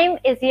 The time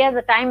is here,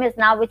 the time is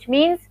now, which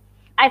means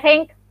I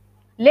think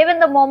live in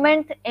the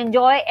moment,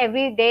 enjoy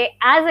every day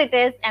as it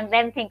is, and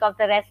then think of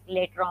the rest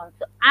later on.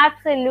 So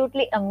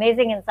absolutely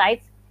amazing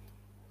insights.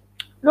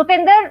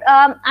 Rupinder,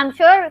 I'm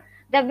sure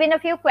there have been a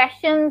few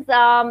questions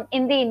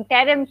in the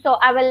interim, so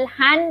I will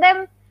hand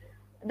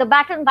the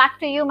baton back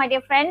to you, my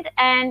dear friend,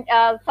 and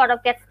sort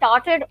of get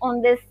started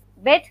on this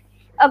bit.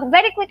 A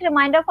very quick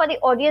reminder for the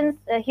audience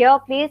here,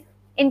 please,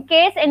 in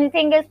case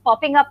anything is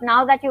popping up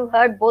now that you've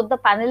heard both the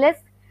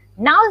panelists,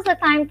 now is the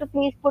time to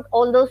please put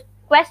all those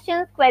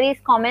questions, queries,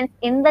 comments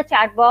in the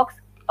chat box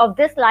of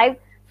this live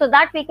so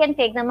that we can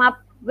take them up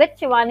with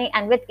Shivani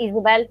and with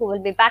Isabel, who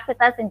will be back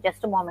with us in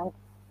just a moment.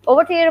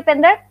 Over to you,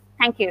 Rupinder.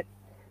 Thank you.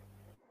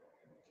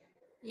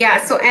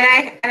 Yeah, so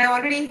and I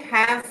already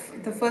have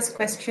the first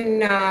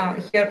question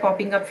here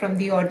popping up from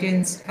the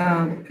audience,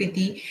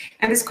 Preeti,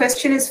 and this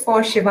question is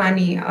for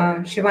Shivani.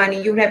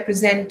 Shivani, you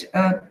represent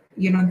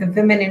the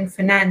women in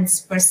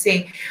finance per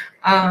se.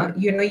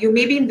 You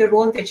may be in the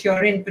role that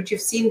you're in, but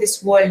you've seen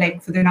this world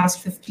like for the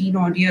last 15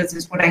 odd years,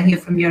 is what I hear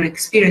from your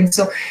experience.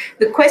 So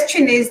the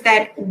question is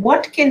that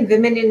what can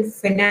women in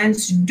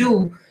finance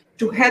do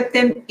to help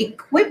them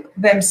equip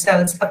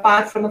themselves,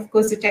 apart from, of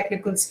course, the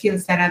technical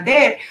skills that are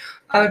there,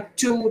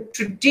 to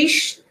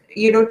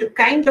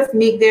kind of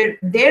make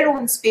their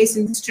own space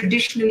in this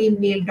traditionally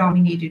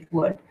male-dominated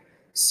world?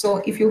 So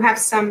if you have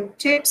some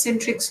tips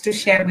and tricks to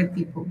share with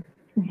people.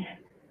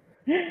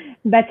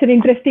 That's an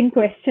interesting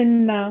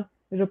question,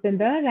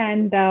 Rupinder.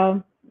 And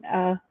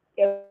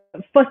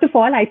first of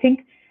all, I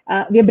think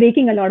we are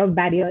breaking a lot of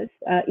barriers,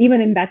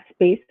 even in that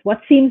space.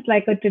 What seems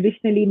like a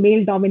traditionally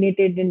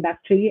male-dominated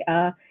industry,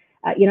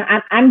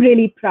 I'm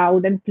really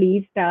proud and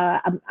pleased.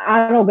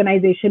 Our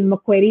organization,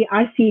 Macquarie,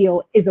 our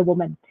CEO is a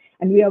woman.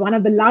 And we are one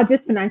of the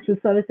largest financial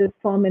services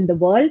firm in the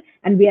world.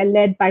 And we are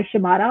led by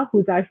Shamara,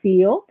 who's our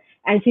CEO.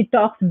 And she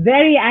talks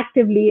very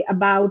actively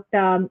about,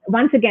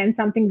 once again,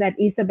 something that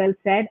Isabel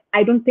said.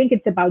 I don't think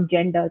it's about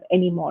genders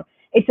anymore.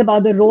 It's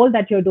about the role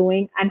that you're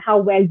doing and how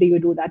well do you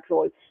do that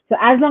role. So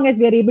as long as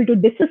we are able to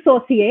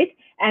disassociate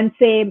and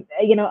say,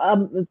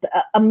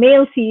 a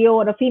male CEO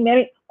or a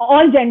female,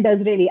 all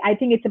genders really, I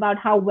think it's about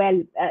how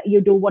well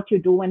you do what you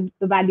do and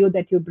the value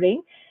that you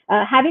bring.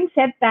 Having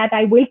said that,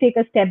 I will take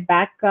a step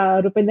back,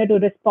 Rupinder, to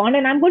respond.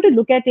 And I'm going to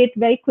look at it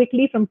very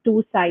quickly from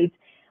two sides.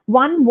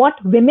 One, what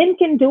women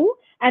can do,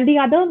 and the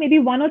other, maybe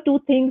one or two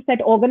things that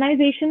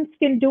organizations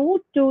can do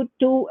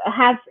to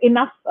have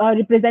enough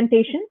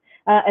representation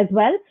as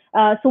well.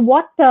 So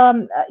what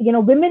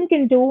women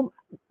can do,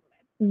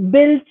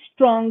 build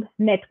strong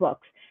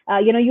networks.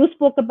 You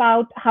spoke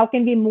about how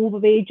can we move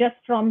away just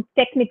from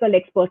technical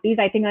expertise.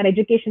 I think our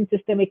education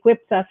system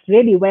equips us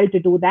really well to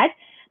do that.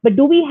 But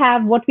do we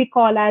have what we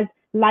call as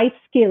life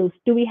skills?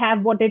 Do we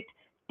have what it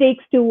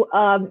takes to,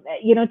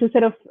 to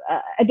sort of,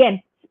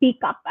 again, speak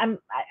up?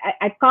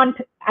 I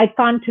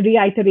can't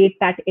reiterate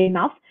that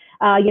enough.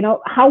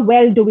 How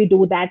well do we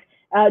do that?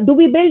 Do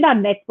we build our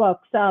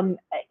networks?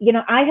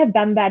 I have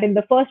done that in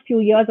the first few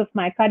years of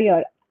my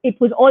career. It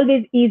was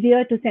always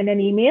easier to send an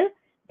email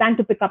than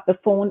to pick up the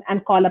phone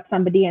and call up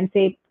somebody and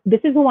say,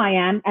 this is who I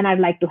am, and I'd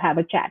like to have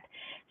a chat.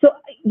 So,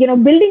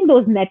 building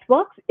those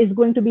networks is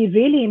going to be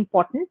really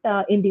important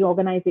in the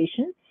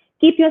organization.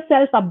 Keep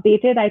yourself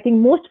updated. I think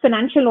most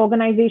financial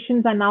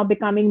organizations are now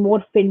becoming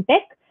more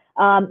fintech.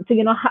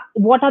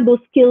 What are those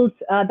skills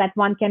that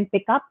one can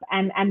pick up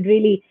and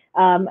really,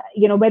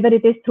 whether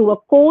it is through a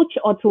coach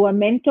or through a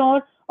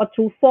mentor or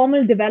through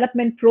formal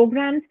development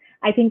programs.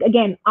 I think,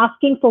 again,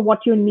 asking for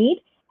what you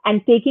need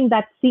and taking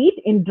that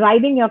seat in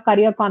driving your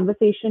career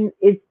conversation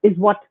is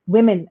what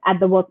women at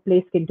the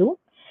workplace can do.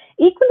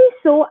 Equally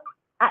so,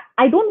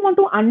 I don't want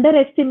to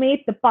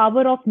underestimate the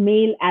power of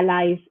male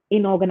allies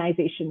in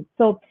organizations.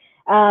 So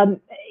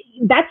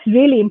that's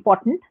really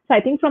important. So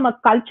I think from a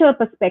culture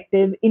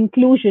perspective,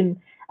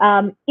 inclusion,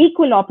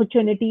 equal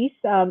opportunities,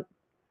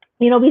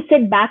 we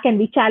sit back and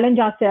we challenge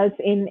ourselves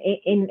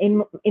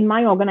in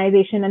my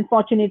organization. And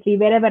fortunately,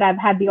 wherever I've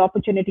had the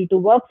opportunity to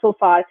work so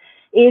far,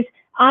 is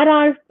are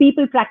our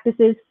people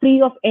practices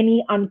free of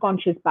any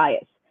unconscious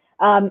bias?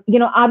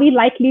 Are we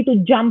likely to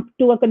jump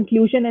to a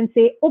conclusion and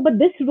say, oh, but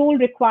this role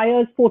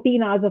requires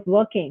 14 hours of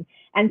working,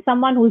 and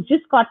someone who's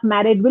just got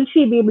married, will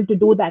she be able to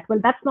do that? Well,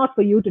 that's not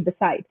for you to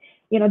decide.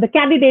 The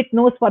candidate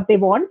knows what they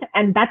want,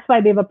 and that's why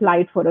they've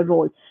applied for a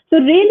role. So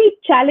really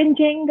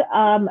challenging,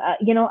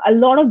 a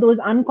lot of those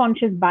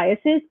unconscious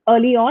biases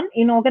early on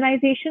in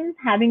organizations,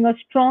 having a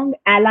strong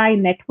ally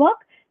network,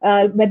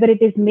 whether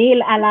it is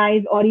male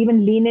allies or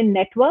even lean-in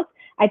networks.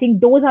 I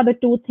think those are the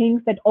two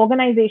things that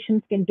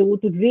organizations can do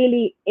to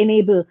really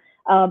enable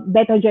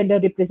better gender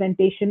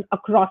representation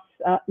across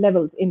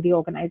levels in the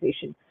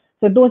organization.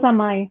 So those are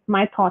my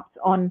thoughts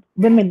on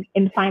women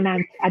in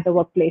finance at the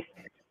workplace.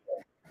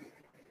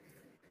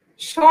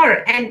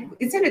 Sure. And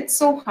isn't it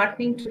so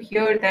heartening to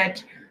hear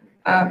that,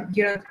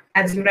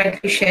 as you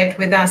rightly shared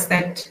with us,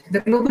 that the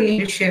global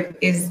leadership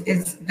is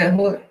the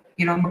whole,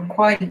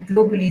 Macquarie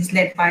globally is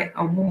led by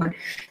a woman.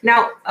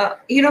 Now,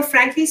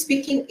 frankly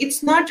speaking,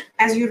 it's not,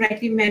 as you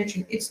rightly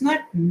mentioned, it's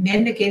not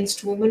men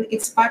against women.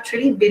 It's about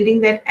really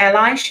building that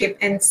allyship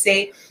and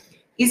say,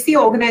 is the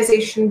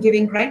organization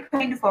giving right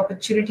kind of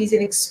opportunities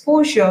and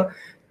exposure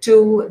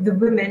to the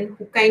women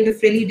who kind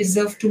of really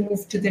deserve to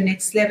move to the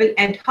next level,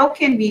 and how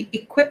can we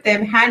equip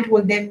them,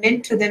 handhold them,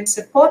 mentor them,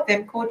 support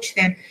them, coach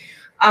them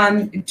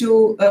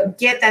to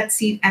get that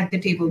seat at the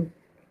table.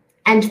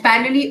 And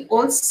finally,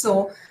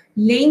 also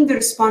laying the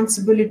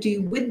responsibility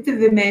with the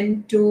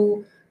women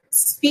to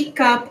speak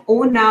up,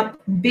 own up,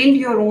 build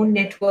your own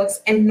networks,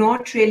 and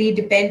not really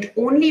depend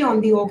only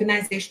on the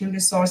organizational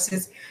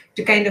resources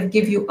to kind of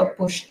give you a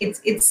push.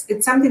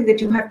 It's something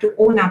that you have to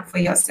own up for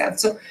yourself.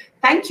 So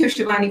thank you,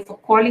 Shivani, for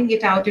calling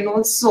it out and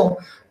also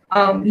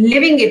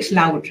living it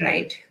loud,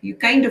 right? You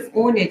kind of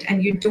own it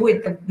and you do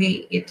it the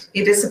way it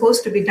is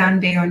supposed to be done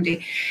day on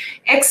day.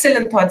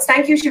 Excellent thoughts.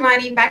 Thank you,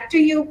 Shivani. Back to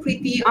you,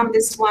 Preeti, on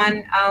this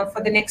one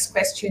for the next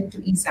question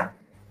to Isa.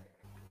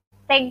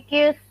 Thank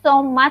you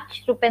so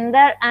much,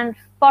 Rupinder, and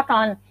spot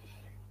on.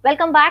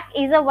 Welcome back,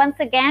 Isa, once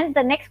again.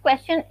 The next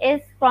question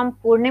is from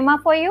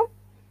Purnima for you.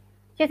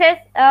 She says,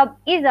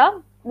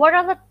 Isa, what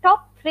are the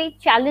top 3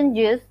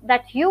 challenges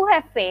that you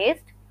have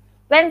faced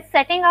when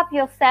setting up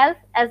yourself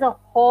as a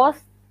horse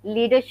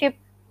leadership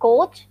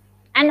coach,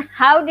 and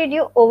how did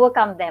you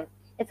overcome them?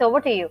 It's over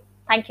to you.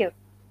 Thank you.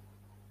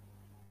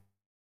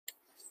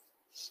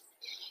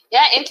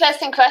 Yeah,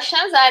 interesting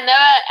questions. I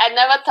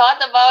never thought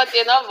about,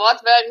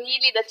 what were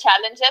really the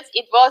challenges.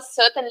 It was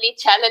certainly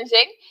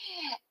challenging.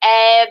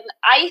 And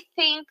I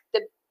think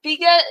the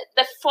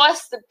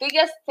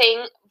biggest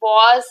thing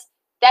was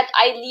that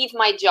I leave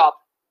my job.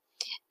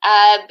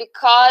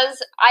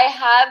 Because I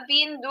have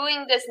been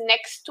doing this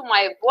next to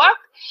my work,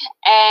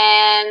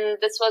 and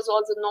this was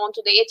also known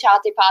to the HR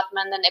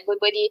department and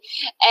everybody.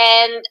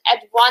 And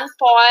at one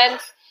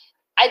point,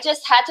 I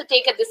just had to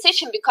take a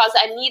decision because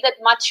I needed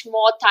much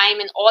more time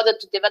in order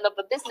to develop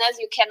a business.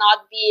 You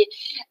cannot be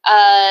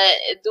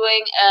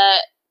doing a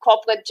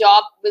corporate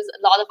job with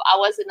a lot of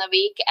hours in a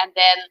week and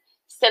then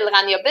still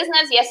run your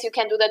business. Yes, you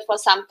can do that for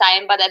some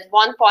time, but at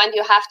one point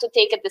you have to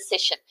take a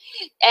decision.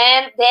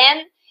 And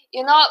then,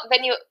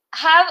 when you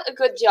have a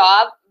good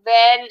job,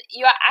 when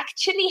you're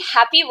actually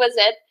happy with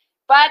it,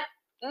 but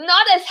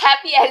not as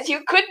happy as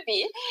you could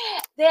be,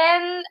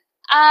 then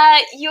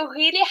you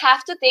really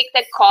have to take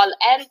that call.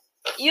 And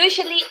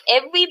usually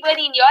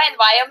everybody in your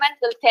environment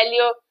will tell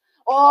you,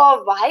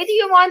 oh, why do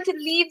you want to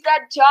leave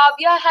that job?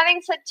 You're having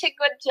such a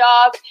good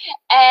job.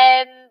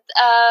 And,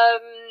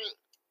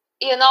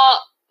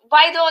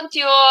 why don't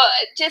you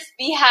just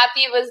be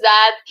happy with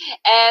that?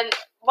 And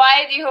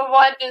why do you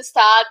want to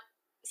start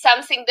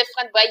something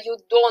different where you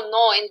don't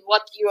know in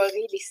what you are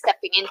really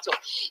stepping into?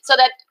 So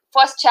that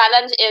first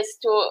challenge is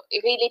to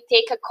really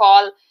take a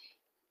call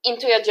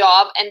into your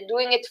job and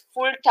doing it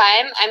full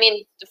time. I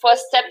mean, the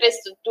first step is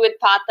to do it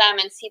part time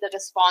and see the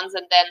response,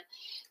 and then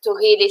to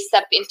really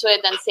step into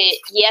it and say,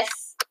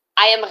 yes,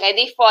 I am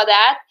ready for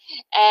that.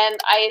 And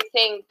I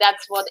think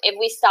that's what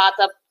every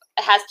startup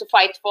has to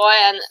fight for,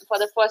 and for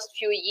the first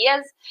few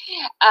years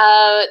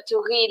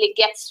to really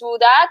get through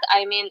that.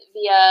 I mean,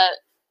 we are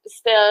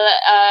still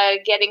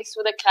getting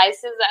through the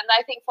crisis, and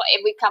I think for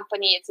every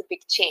company it's a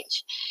big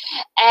change.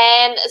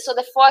 And so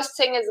the first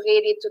thing is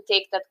really to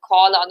take that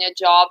call on your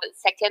job.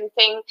 Second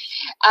thing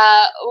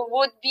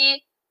would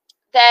be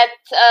that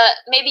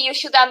maybe you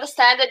should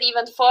understand that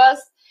even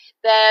first,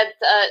 that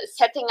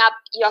setting up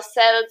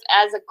yourself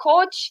as a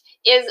coach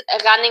is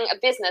running a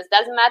business.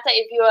 Doesn't matter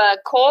if you're a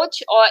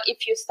coach or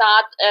if you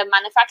start a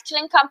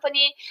manufacturing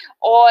company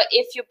or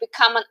if you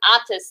become an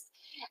artist.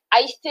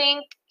 I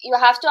think you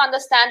have to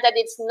understand that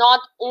it's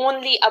not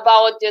only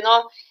about,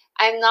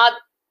 I'm not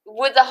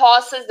with the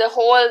horses the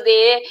whole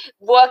day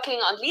working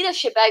on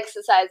leadership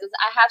exercises.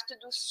 I have to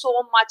do so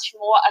much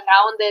more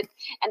around it.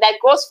 And that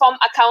goes from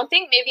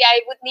accounting. Maybe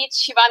I would need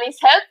Shivani's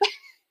help.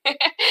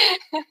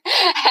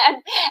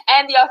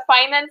 and your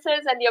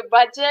finances and your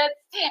budget,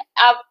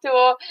 up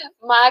to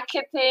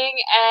marketing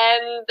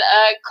and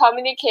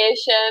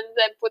communications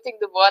and putting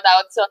the word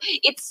out. So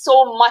it's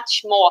so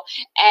much more,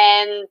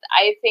 and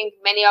I think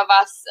many of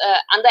us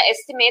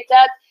underestimate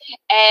that.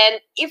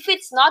 And if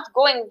it's not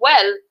going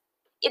well,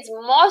 it's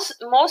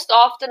most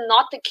often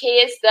not the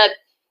case that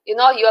you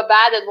are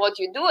bad at what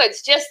you do.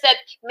 It's just that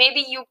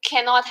maybe you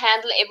cannot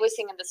handle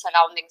everything in the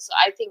surroundings. So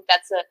I think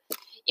that's a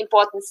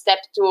important step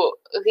to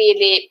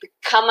really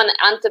become an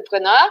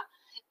entrepreneur.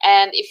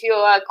 And if you're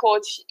a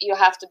coach, you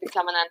have to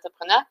become an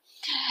entrepreneur,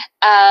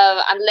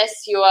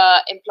 unless you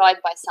are employed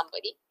by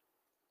somebody.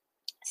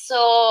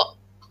 So,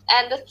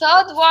 and the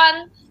third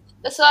one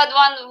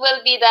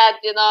will be that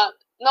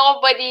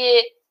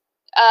nobody,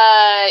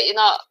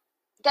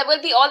 there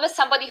will be always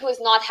somebody who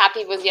is not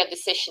happy with your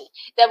decision.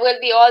 There will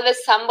be always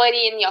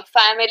somebody in your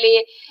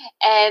family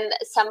and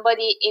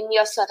somebody in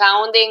your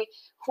surrounding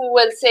who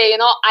will say,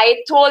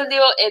 I told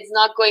you it's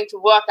not going to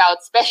work out,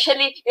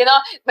 especially,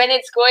 when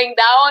it's going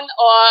down,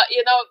 or,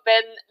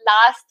 when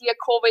last year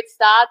COVID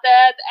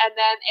started and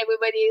then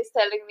everybody is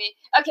telling me,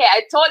 okay,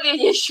 I told you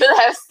you should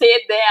have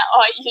stayed there,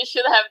 or you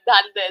should have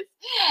done this.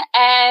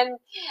 And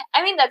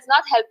I mean, that's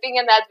not helping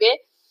in that way.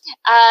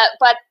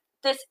 But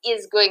this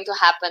is going to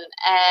happen,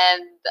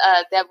 and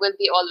there will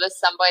be always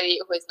somebody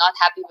who is not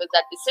happy with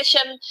that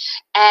decision.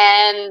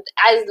 And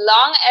as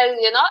long as,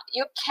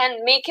 you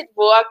can make it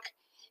work,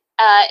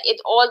 it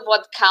all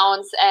what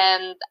counts.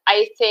 And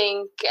I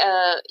think,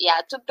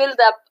 to build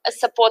up a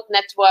support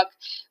network,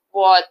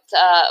 what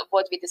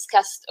we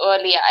discussed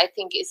earlier, I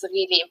think is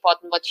really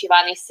important, what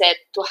Shivani said,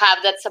 to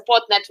have that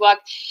support network,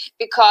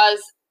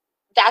 because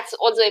that's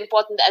also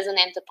important as an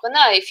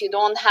entrepreneur. If you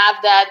don't have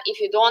that,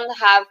 if you don't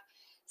have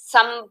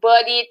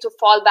somebody to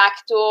fall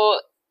back to,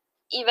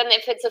 even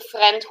if it's a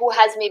friend who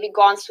has maybe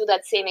gone through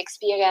that same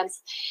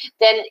experience,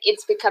 then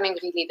it's becoming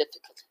really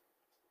difficult.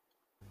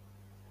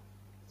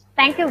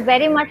 Thank you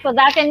very much for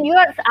that. And you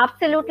are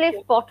absolutely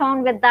spot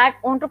on with that.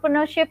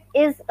 Entrepreneurship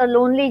is a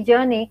lonely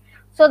journey.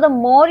 So the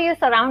more you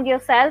surround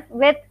yourself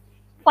with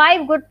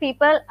 5 good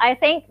people, I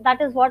think that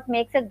is what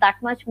makes it that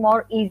much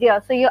more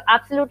easier. So you're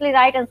absolutely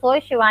right. And so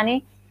is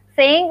Shivani,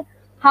 saying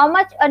how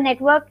much a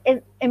network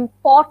is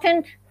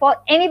important for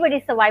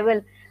anybody's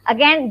survival.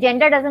 Again,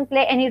 gender doesn't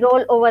play any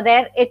role over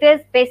there. It is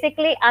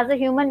basically, as a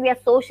human, we are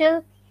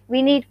social.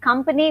 We need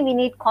company. We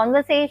need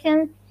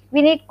conversation.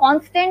 We need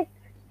constant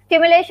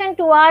stimulation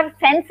to our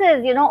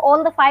senses,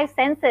 all the 5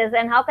 senses.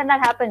 And how can that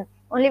happen?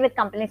 Only with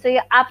company. So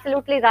you're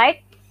absolutely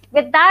right.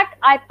 With that,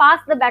 I pass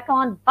the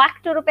baton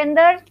back to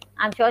Rupinder.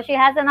 I'm sure she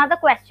has another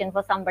question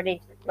for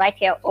somebody right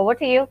here. Over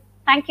to you.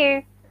 Thank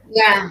you.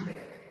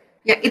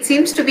 Yeah, it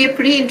seems to be a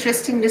pretty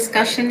interesting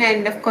discussion,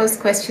 and of course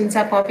questions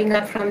are popping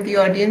up from the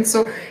audience.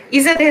 So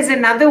Isa, there's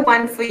another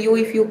one for you,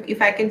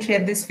 if I can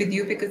share this with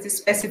you, because it's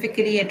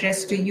specifically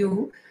addressed to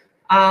you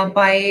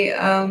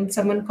by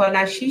someone called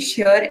Ashish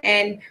here.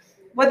 And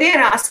what they're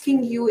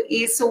asking you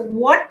is, so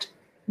what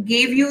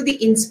gave you the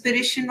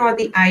inspiration or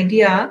the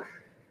idea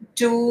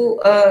to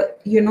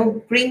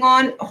bring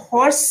on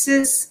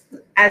horses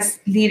as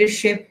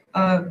leadership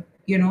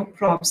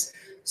props?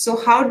 So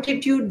how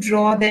did you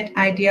draw that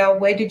idea?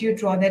 Where did you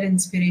draw that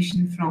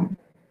inspiration from?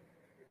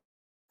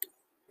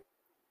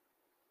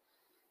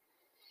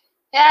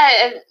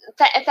 Yeah,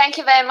 thank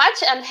you very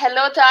much, and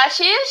hello to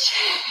Ashish.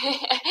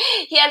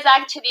 He has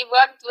actually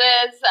worked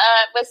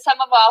with some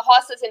of our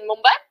horses in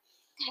Mumbai,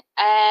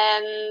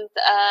 and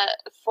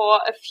for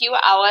a few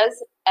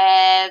hours.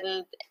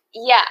 And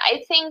yeah,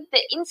 I think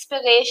the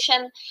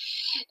inspiration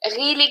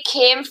really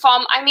came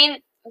from,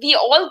 we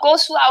all go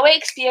through our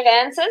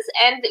experiences,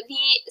 and we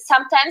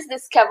sometimes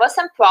discover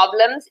some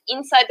problems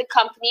inside the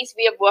companies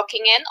we are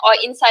working in, or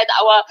inside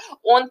our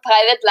own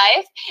private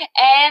life.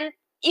 And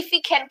if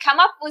we can come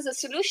up with a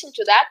solution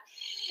to that,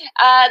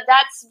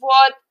 that's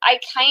what I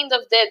kind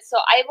of did. So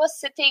I was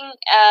sitting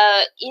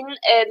in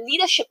a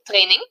leadership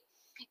training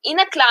in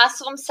a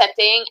classroom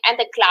setting, and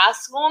the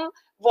classroom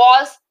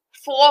was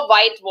 4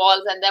 white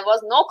walls, and there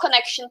was no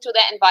connection to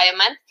the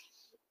environment.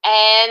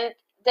 And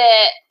the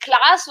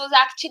class was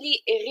actually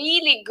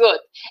really good,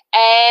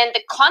 and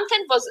the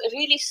content was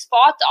really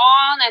spot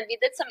on, and we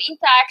did some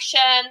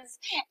interactions,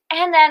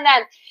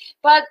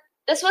 but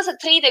this was a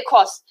 3-day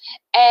course.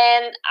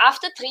 And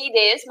after 3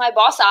 days, my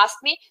boss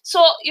asked me,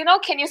 so,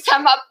 can you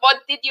sum up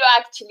what did you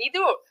actually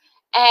do?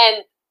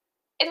 And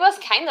it was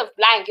kind of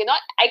blank,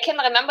 I can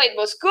remember it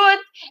was good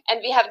and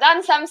we have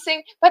done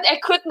something, but I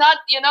could not,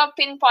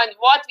 pinpoint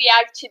what we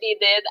actually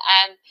did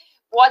and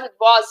what it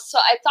was. So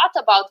I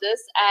thought about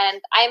this,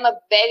 and I'm a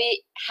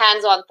very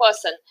hands-on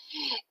person.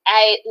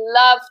 I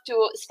love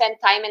to spend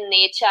time in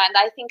nature, and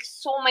I think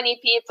so many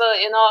people,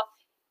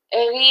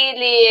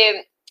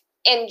 really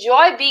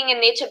enjoy being in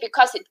nature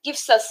because it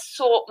gives us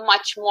so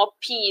much more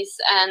peace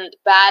and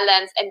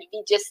balance, and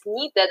we just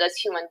need that as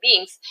human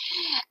beings.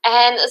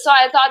 And so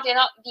I thought,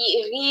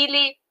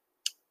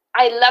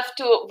 I love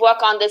to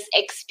work on this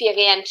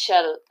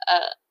experiential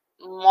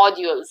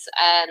modules,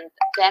 and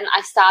then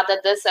I started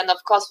this, and of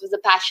course with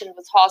the passion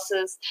with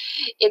horses,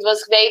 it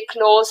was very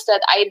close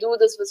that I do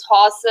this with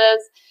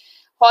horses.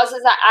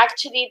 Horses are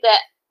actually the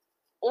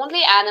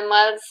only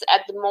animals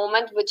at the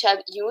moment which are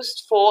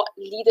used for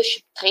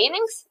leadership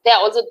trainings. There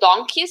are also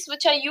donkeys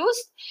which are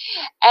used,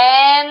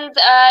 and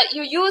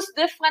you use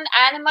different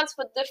animals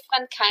for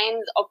different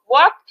kinds of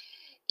work.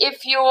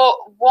 If you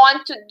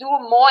want to do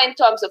more in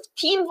terms of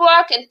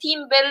teamwork and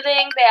team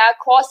building, there are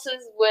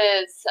courses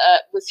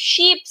with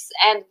sheep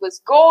and with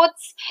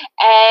goats,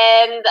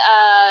 and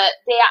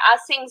there are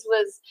things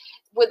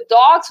with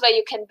dogs where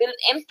you can build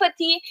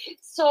empathy.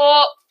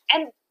 So,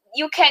 and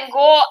you can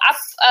go up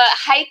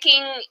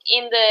hiking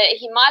in the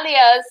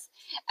Himalayas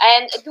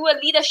and do a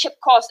leadership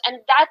course, and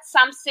that's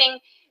something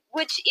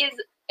which is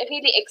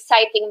really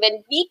exciting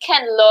when we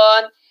can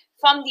learn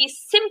from these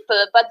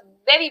simple but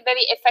very,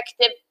 very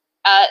effective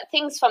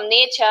things from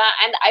nature.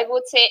 And I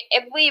would say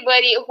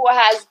everybody who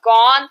has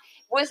gone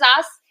with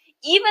us,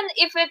 even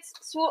if it's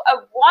through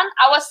a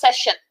 1-hour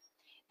session,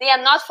 they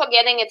are not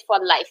forgetting it for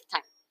a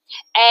lifetime.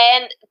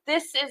 And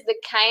this is the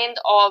kind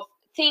of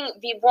thing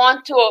we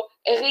want to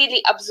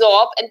really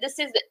absorb. And this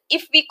is,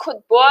 if we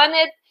could burn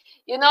it,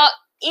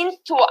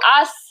 into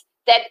us,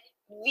 that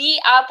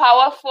we are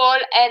powerful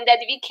and that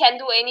we can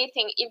do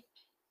anything. If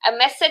a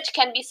message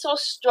can be so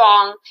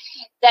strong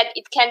that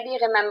it can be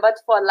remembered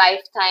for a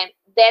lifetime,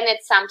 then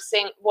it's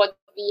something what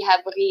we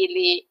have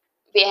really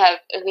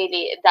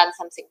done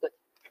something good.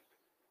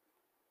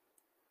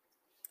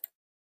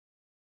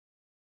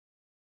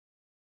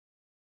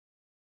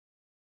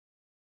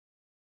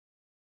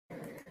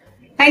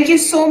 Thank you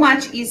so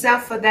much, Isa,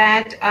 for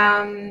that.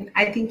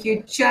 I think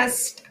you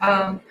just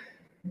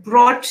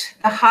brought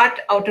the heart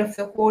out of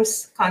the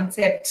horse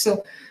concept.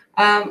 So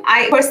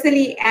I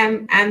personally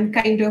am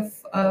kind of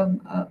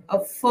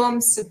a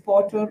firm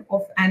supporter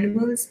of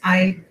animals.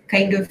 I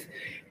kind of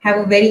have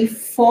a very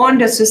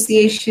fond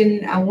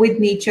association with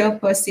nature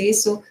per se.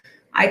 So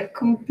I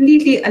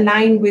completely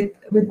align with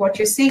what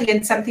you're saying,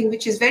 and something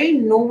which is very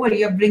novel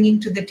you're bringing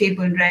to the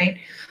table, right?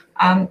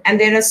 And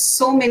there are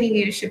so many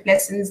leadership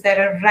lessons that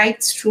are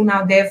right through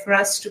now there for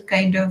us to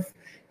kind of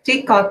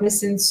take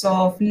cognizance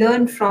of,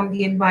 learn from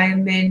the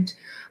environment,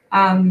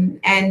 and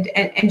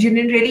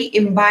really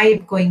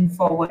imbibe going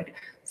forward.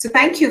 So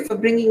thank you for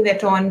bringing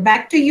that on.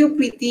 Back to you,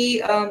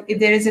 Preeti, if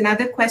there is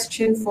another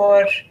question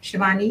for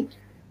Shivani.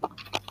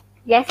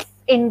 Yes,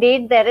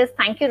 indeed, there is.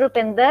 Thank you,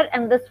 Rupinder.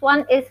 And this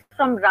one is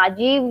from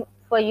Rajiv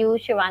for you,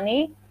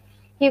 Shivani.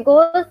 He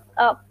goes,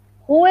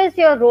 who is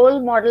your role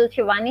model,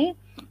 Shivani?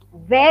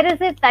 Where is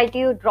it that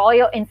you draw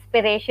your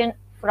inspiration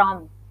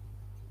from?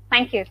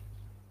 Thank you.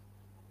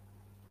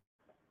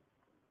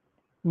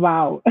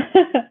 Wow.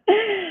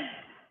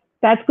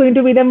 That's going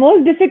to be the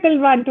most difficult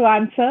one to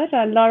answer.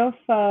 A lot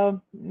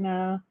of,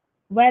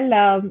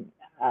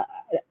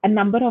 a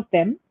number of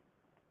them.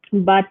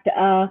 But,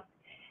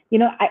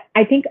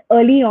 I think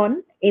early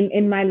on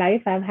in my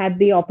life, I've had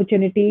the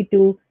opportunity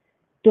to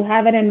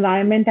have an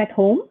environment at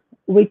home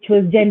which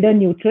was gender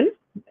neutral,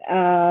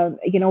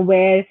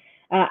 where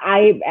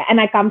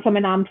I come from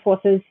an armed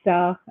forces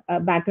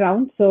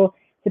background. So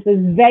it was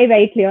very,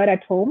 very clear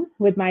at home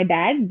with my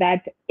dad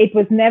that it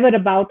was never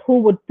about who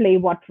would play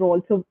what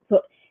role. So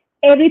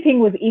everything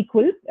was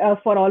equal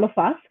for all of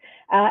us.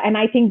 And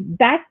I think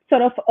that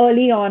sort of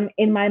early on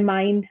in my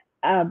mind,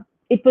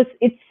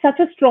 it's such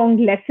a strong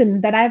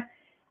lesson that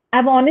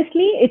I've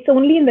honestly, it's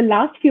only in the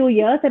last few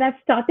years that I've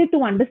started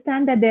to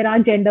understand that there are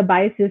gender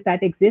biases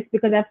that exist,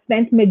 because I've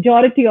spent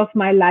majority of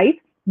my life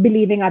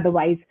believing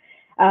otherwise.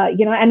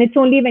 And it's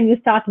only when you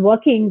start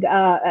working,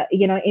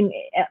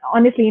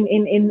 honestly,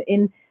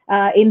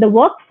 in the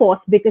workforce,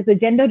 because the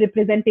gender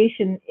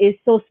representation is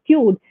so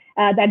skewed,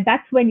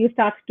 that's when you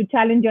start to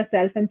challenge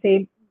yourself and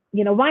say,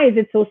 why is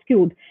it so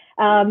skewed?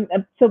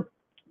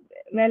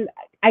 Well,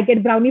 I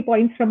get brownie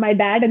points from my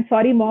dad, and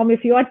sorry, Mom,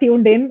 if you are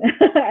tuned in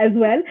as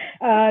well,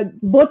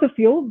 both of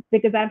you,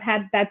 because I've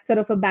had that sort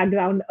of a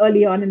background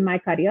early on in my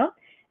career.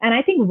 And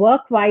I think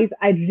work-wise,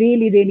 I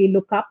really, really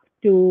look up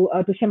to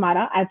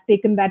Shamara. I've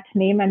taken that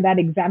name and that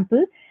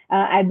example.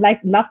 I'd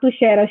love to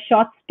share a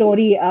short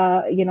story,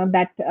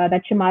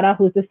 that Shamara,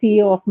 who's the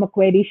CEO of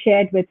Macquarie,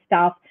 shared with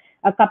staff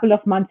a couple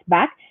of months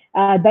back.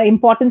 The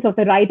importance of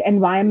the right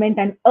environment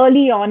and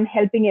early on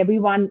helping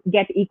everyone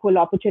get equal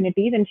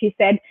opportunities. And she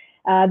said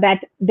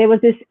that there was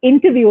this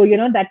interview,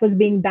 that was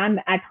being done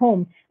at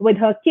home with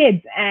her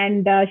kids.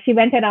 And she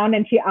went around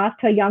and she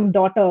asked her young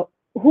daughter,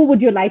 who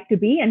would you like to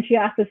be? And she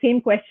asked the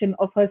same question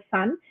of her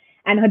son.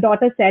 And her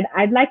daughter said,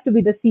 I'd like to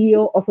be the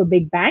CEO of a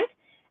big bank.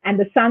 And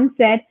the son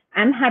said,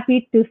 I'm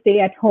happy to stay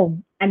at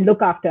home and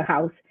look after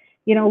house.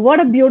 What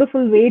a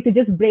beautiful way to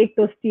just break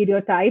those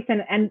stereotypes.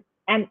 And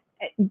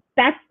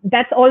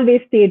that's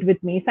always stayed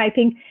with me. So I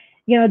think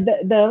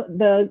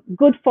the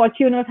good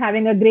fortune of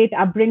having a great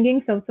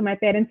upbringing. So my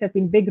parents have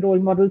been big role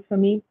models for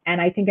me,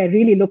 and I think I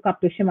really look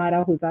up to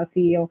Shimara, who's our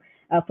CEO,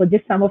 for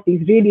just some of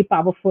these really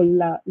powerful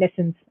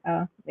lessons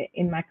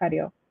in my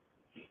career.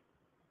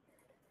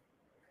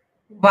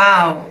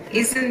 Wow,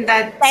 isn't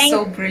that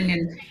so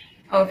brilliant?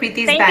 Oh,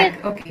 Preeti's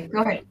back. Okay,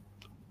 go ahead.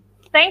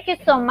 Thank you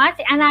so much.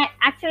 And I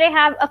actually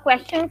have a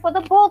question for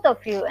the both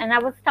of you. And I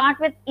will start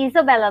with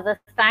Isabella this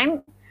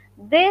time.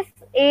 This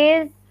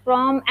is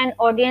from an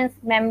audience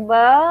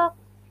member,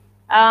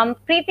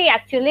 Preeti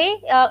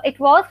actually. It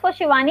was for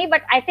Shivani,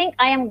 but I think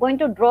I am going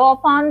to draw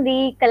upon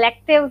the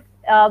collective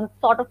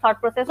sort of thought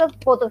process of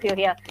both of you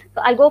here.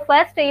 So I'll go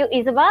first to you,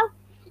 Isabel.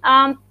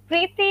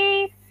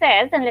 Preeti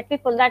says, and let me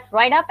pull that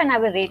right up and I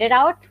will read it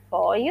out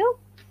for you.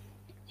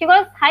 She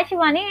goes, hi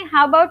Shivani,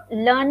 how about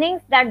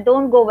learnings that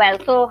don't go well?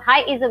 So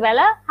hi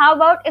Isabella, how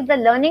about if the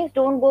learnings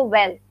don't go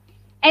well?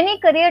 Any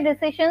career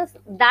decisions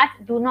that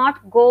do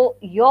not go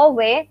your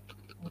way,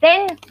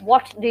 then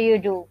what do you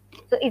do?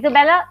 So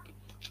Isabella,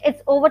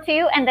 it's over to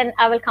you, and then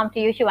I will come to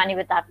you, Shivani,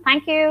 with that.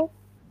 Thank you.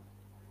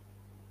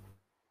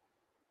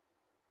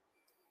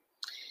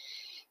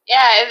 Yeah,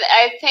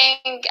 I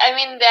think, I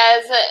mean,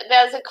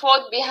 there's a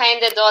quote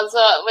behind it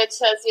also, which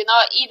says,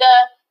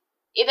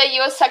 either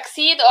you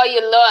succeed or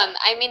you learn.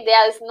 I mean,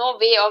 there is no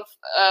way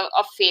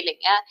of failing.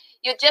 Yeah?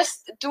 You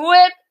just do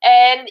it,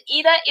 and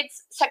either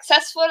it's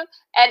successful,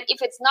 and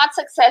if it's not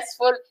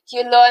successful,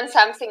 you learn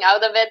something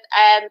out of it.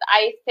 And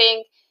I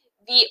think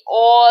we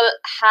all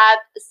had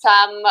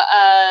some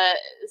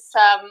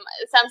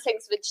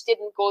things which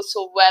didn't go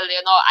so well.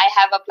 I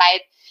have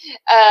applied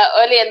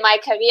early in my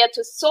career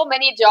to so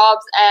many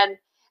jobs, and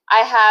I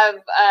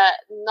have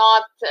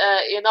not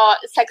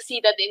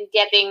succeeded in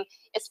getting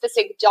a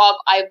specific job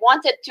I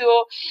wanted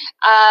to.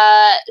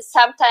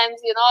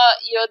 Sometimes you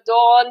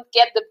don't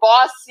get the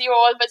boss you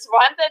always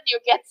wanted. You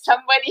get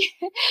somebody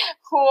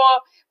who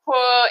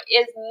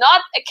is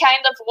not a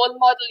kind of role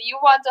model you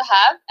want to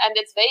have, and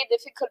it's very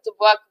difficult to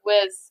work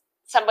with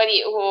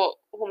somebody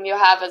whom you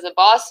have as a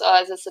boss or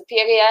as a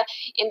superior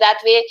in that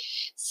way.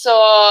 So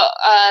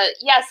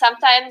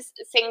sometimes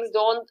things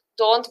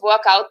don't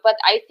work out, but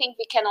I think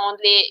we can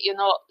only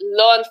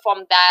learn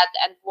from that.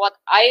 And what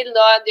I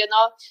learned,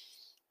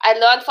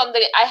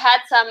 I had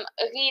some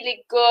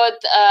really good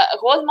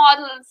role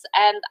models,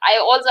 and I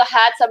also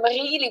had some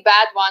really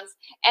bad ones.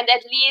 And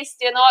at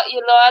least, you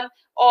learn,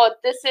 oh,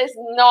 this is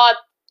not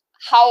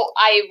how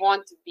I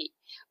want to be,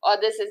 or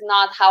this is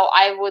not how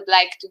I would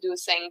like to do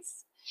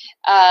things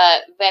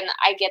when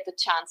I get the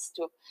chance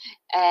to.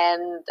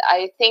 And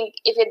I think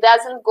if it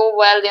doesn't go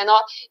well,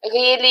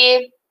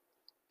 really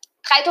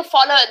try to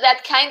follow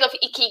that kind of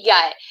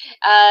ikigai.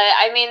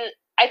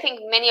 I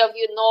think many of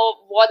you know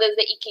what is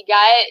the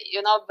ikigai,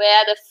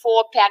 where the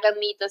 4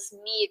 parameters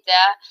meet.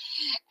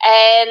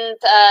 And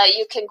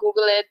you can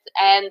Google it,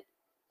 and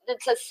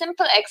it's a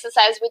simple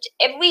exercise which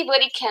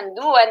everybody can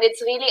do, and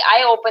it's really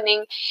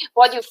eye-opening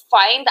what you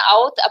find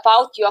out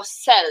about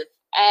yourself.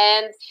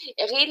 And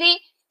really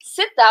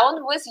sit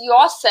down with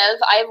yourself,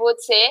 I would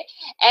say,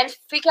 and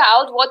figure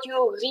out what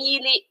you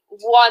really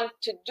want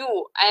to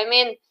do. I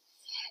mean,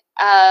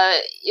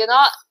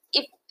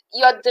 if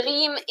your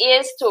dream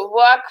is to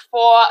work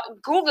for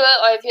Google,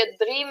 or if your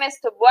dream is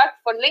to work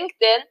for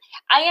LinkedIn,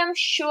 I am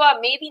sure,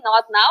 maybe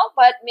not now,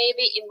 but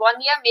maybe in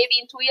 1 year, maybe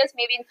in 2 years,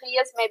 maybe in 3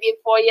 years, maybe in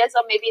 4 years,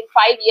 or maybe in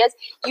 5 years,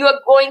 you are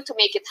going to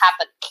make it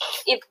happen,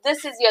 if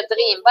this is your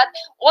dream. But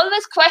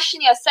always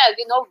question yourself,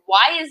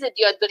 why is it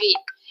your dream?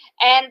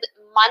 And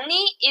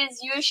money is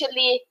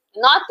usually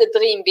not the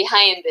dream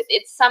behind it.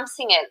 It's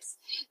something else.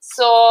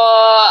 So,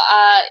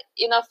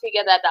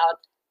 figure that out.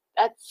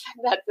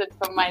 That's it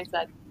from my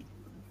side.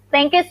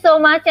 Thank you so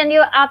much. And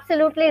you're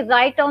absolutely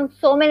right on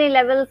so many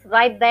levels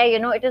right there.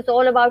 It is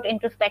all about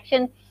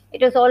introspection.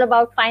 It is all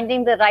about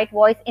finding the right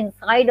voice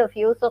inside of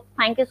you. So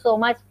thank you so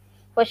much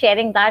for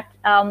sharing that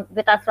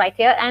with us right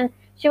here. And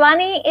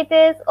Shivani, it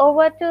is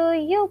over to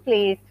you,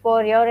 please,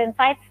 for your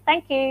insights.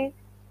 Thank you.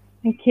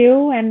 Thank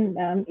you.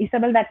 And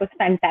Isabel, that was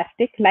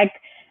fantastic. Like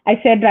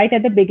I said right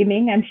at the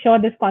beginning, I'm sure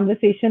this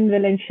conversation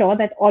will ensure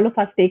that all of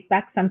us take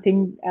back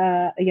something,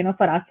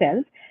 for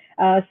ourselves.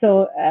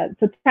 So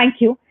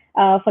thank you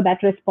for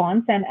that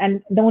response.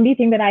 And the only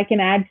thing that I can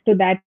add to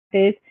that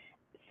is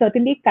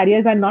certainly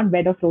careers are not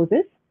bed of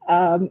roses.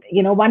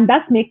 One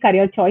does make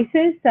career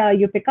choices.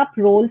 You pick up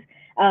roles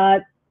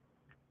that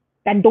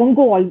don't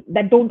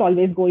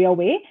always go your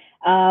way.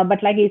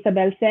 But like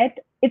Isabel said,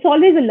 it's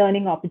always a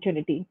learning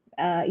opportunity.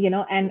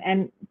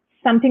 And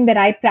something that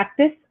I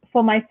practice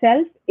for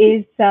myself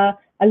is a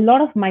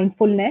lot of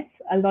mindfulness,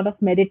 a lot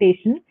of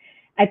meditation.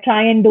 I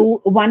try and do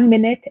 1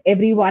 minute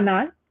every 1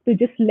 hour to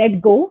just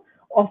let go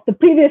of the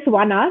previous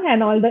 1 hour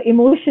and all the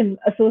emotion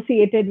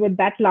associated with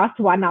that last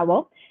 1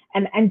 hour,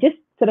 and just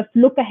sort of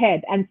look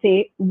ahead and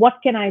say, what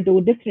can I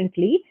do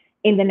differently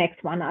in the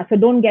next 1 hour? So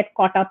don't get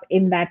caught up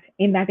in that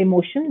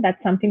emotion.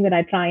 That's something that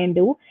I try and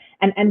do.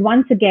 And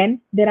once again,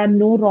 there are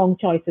no wrong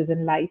choices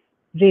in life,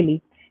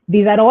 really.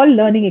 These are all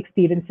learning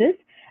experiences.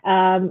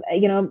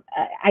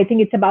 I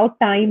think it's about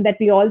time that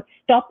we all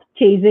stop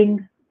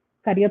chasing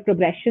career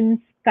progressions,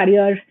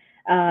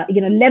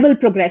 level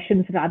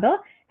progressions rather,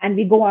 and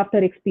we go after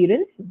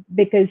experience,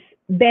 because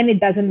then it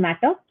doesn't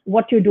matter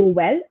what you do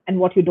well and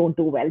what you don't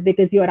do well,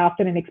 because you're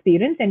after an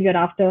experience and you're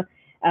after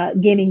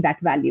gaining that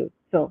value.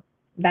 So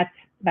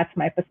that's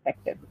my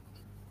perspective.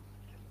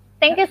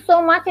 Thank you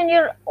so much. And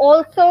you're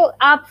also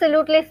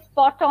absolutely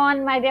spot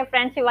on, my dear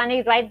friend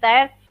Shivani, right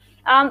there.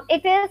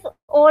 It is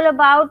all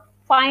about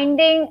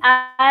finding,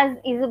 as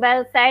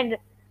Isabel said,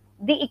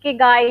 the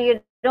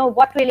ikigai,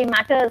 what really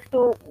matters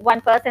to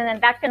one person.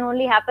 And that can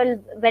only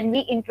happen when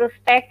we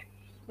introspect,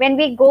 when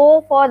we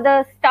go for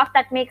the stuff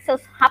that makes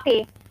us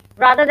happy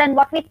rather than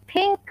what we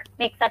think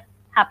makes us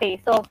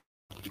happy. So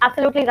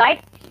absolutely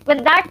right.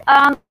 With that,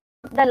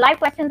 the live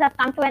questions have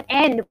come to an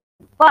end,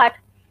 but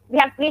we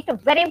have reached a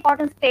very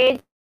important stage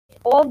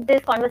of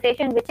this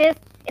conversation, which is,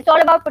 it's all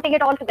about putting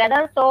it all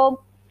together.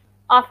 So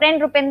our friend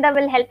Rupinder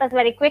will help us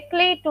very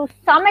quickly to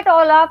sum it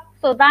all up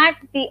so that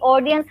the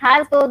audience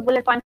has those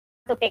bullet points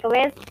of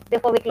takeaways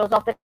before we close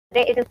off the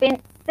day. It has been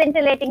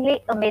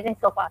scintillatingly amazing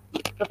so far.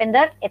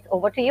 Rupinder, it's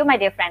over to you, my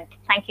dear friend.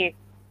 Thank you.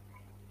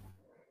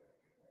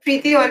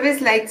 Preeti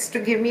always likes to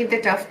give me the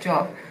tough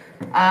job.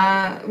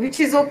 Which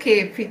is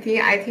okay,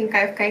 Preeti. I think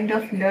I've kind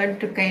of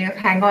learned to kind of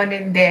hang on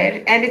in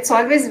there. And it's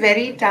always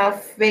very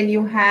tough when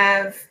you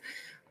have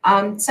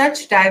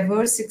such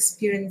diverse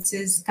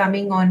experiences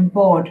coming on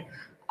board.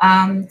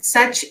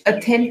 Such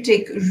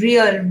authentic,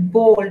 real,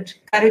 bold,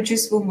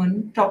 courageous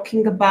women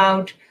talking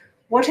about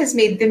what has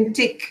made them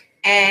tick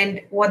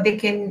and what they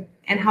can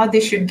and how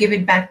they should give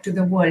it back to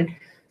the world.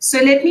 So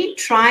let me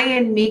try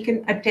and make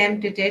an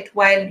attempt at it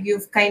while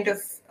you've kind of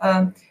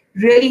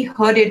really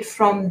heard it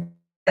from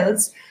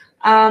else.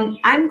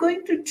 I'm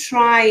going to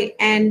try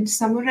and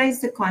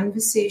summarize the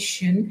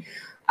conversation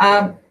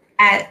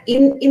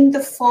in the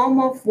form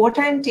of what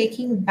I'm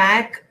taking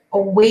back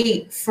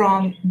away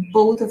from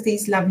both of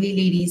these lovely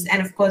ladies,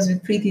 and of course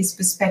with Preeti's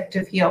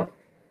perspective here.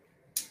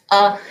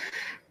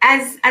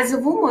 As a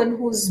woman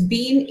who's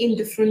been in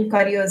different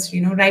careers,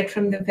 right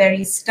from the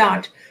very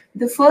start,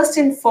 the first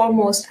and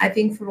foremost, I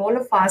think for all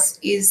of us,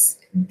 is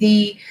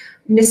the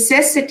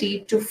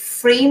necessity to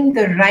frame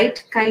the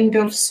right kind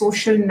of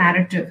social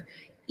narrative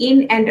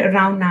in and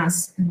around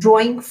us,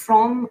 drawing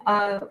from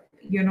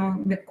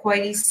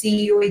Macquarie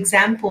CEO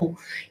example.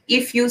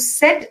 If you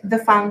set the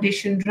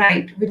foundation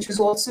right, which was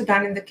also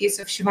done in the case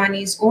of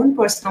Shivani's own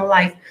personal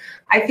life,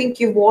 I think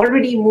you've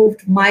already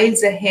moved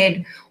miles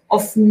ahead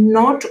of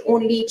not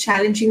only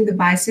challenging the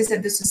biases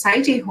that the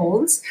society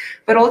holds,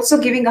 but also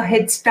giving a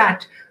head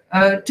start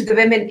to the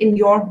women in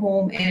your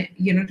home, and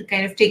to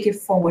kind of take it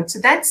forward. So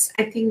that's,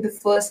 I think, the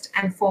first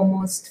and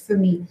foremost for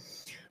me.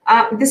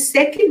 The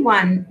second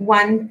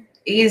one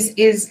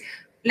is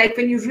like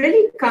when you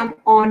really come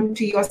on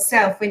to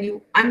yourself, when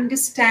you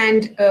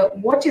understand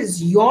what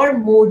is your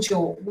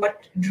mojo,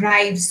 what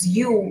drives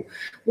you,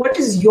 what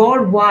is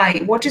your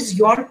why, what is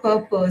your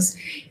purpose,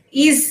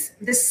 is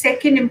the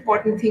second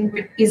important thing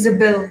that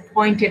Isabel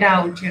pointed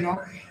out.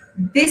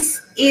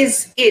 This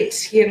is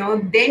it.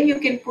 Then you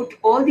can put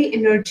all the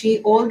energy,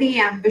 all the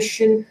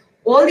ambition,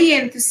 all the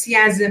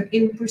enthusiasm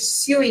in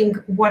pursuing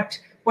what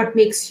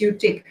makes you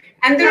tick,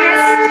 and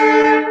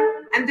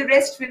the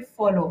rest will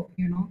follow.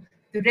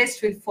 The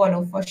rest will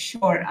follow for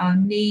sure.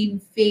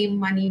 Name, fame,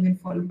 money will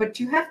follow. But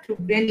you have to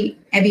really,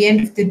 at the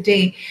end of the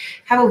day,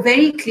 have a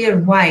very clear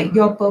why,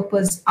 your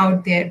purpose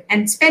out there,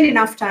 and spend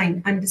enough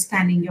time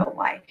understanding your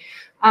why.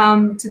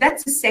 So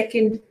that's the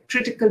second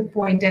critical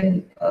point,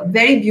 and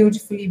very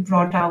beautifully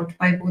brought out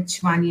by both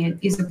Shivani and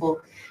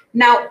Isabel.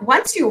 Now,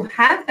 once you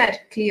have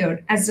that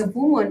clear as a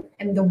woman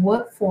in the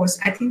workforce,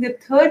 I think the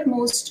third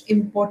most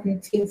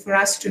important thing for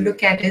us to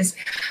look at is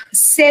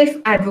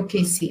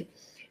self-advocacy.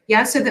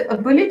 Yeah, so the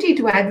ability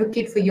to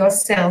advocate for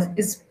yourself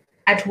is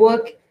at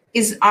work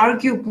is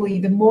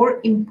arguably the more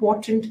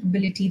important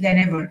ability than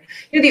ever.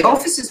 The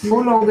office is no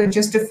longer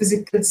just a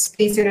physical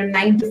space, and a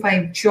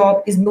 9-to-5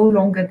 job is no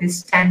longer the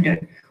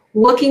standard.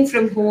 Working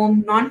from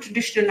home,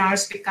 non-traditional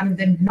hours become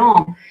the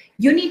norm.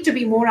 You need to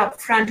be more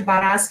upfront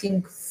about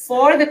asking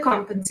for the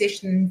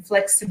compensation and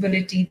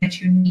flexibility that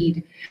you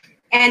need.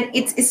 And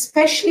it's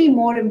especially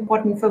more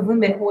important for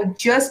women who are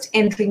just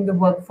entering the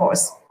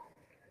workforce.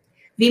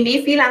 We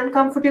may feel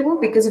uncomfortable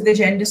because of the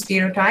gender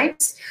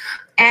stereotypes.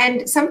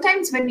 And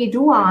sometimes when we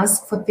do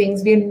ask for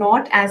things, we're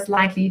not as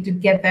likely to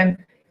get them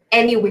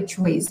any which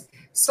ways.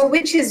 So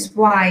which is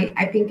why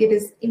I think it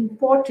is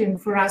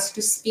important for us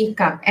to speak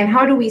up. And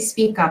how do we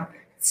speak up?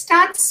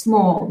 Start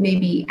small,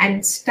 maybe,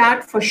 and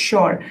start for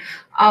sure.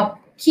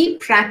 Keep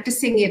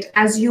practicing it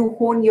as you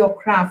hone your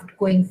craft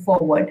going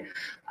forward.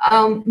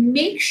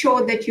 Make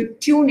sure that you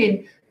tune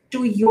in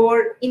to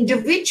your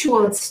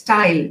individual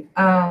style,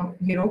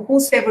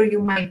 whosoever you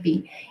might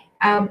be.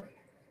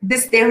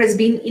 there has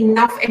been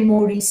enough and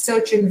more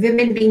research on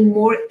women being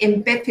more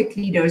empathic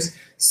leaders.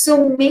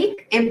 So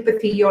make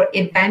empathy your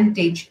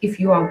advantage if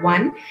you are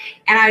one.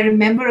 And I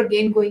remember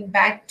again going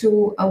back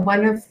to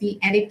one of the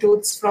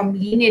anecdotes from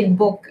Lean In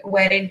book,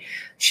 wherein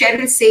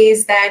Cheryl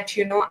says that,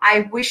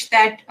 I wish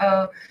that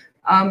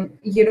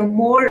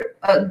more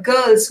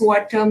girls who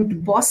are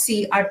termed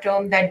bossy are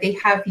termed that they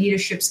have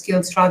leadership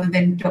skills rather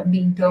than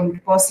being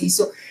termed bossy.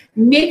 So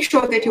make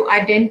sure that you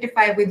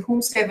identify with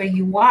whomsoever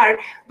you are,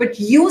 but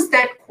use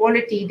that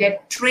quality,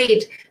 that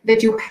trait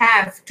that you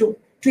have to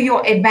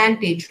your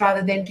advantage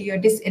rather than to your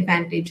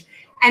disadvantage.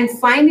 And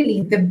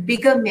finally, the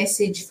bigger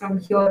message from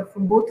here,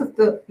 from both of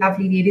the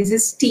lovely ladies,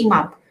 is team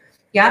up.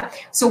 Yeah.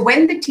 So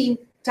when the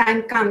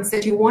time comes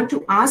that you want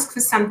to ask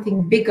for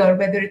something bigger,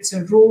 whether it's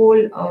a role,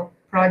 a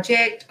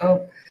project,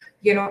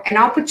 an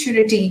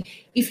opportunity,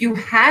 if you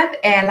have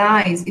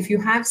allies, if you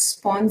have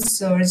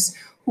sponsors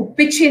who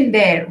pitch in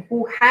there,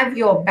 who have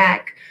your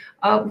back,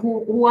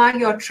 who are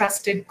your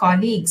trusted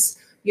colleagues,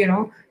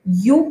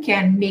 you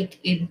can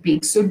make it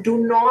big. So do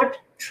not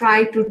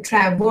try to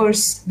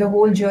traverse the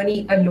whole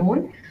journey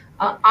alone.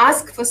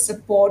 Ask for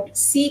support,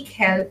 seek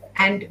help,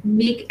 and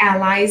make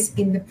allies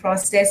in the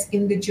process,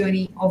 in the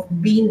journey of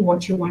being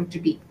what you want to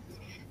be.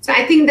 So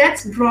I think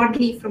that's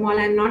broadly from all.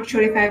 I'm not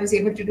sure if I was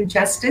able to do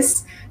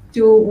justice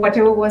to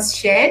whatever was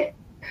shared,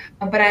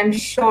 but I'm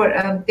sure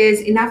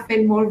there's enough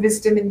and more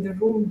wisdom in the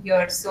room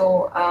here.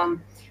 So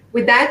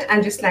with that,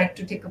 I'd just like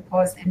to take a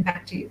pause and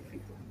back to you.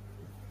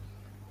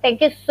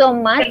 Thank you so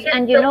much.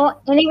 And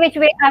any which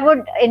way, I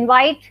would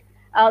invite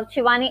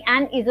Shivani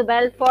and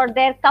Isabel for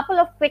their couple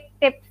of quick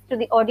tips to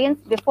the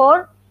audience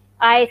before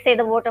I say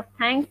the vote of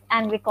thanks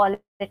and we call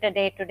it a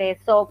day today.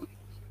 So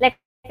let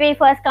me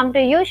first come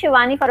to you,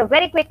 Shivani, for a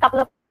very quick couple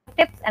of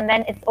tips, and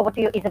then it's over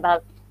to you,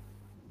 Isabel.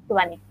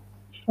 Shivani.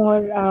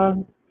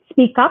 Sure.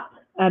 Speak up.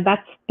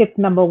 That's tip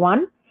number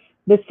one.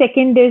 The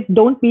second is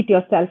don't beat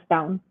yourself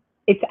down.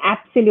 It's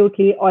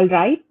absolutely all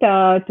right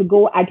to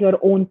go at your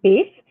own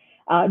pace.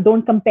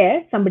 Don't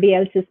compare somebody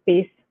else's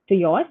pace to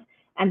yours.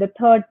 And the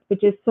third,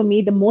 which is for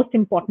me the most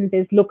important,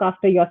 is look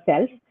after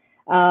yourself.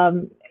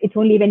 It's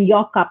only when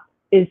your cup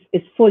is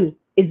full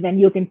is when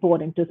you can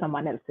pour into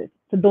someone else's.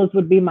 So those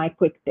would be my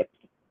quick tips.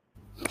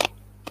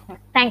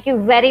 Thank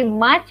you very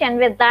much. And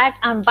with that,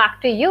 I'm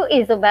back to you,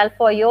 Isabel,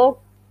 for your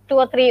 2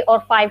 or 3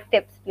 or 5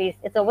 tips, please.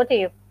 It's over to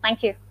you.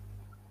 Thank you.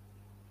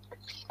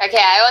 Okay,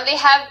 I only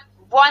have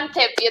one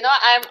tip.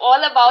 I'm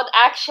all about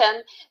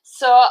action.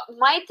 So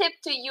my tip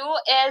to you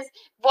is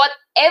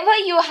whatever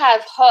you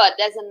have heard,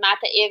 doesn't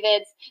matter if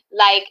it's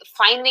like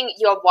finding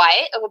your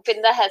why,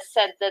 Rupinder has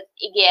said that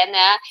again,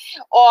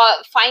 or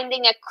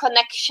finding a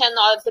connection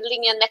or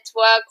building a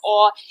network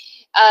or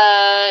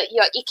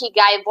your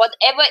ikigai,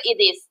 whatever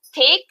it is,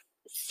 take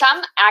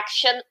some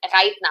action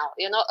right now.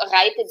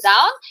 Write it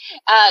down,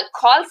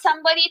 call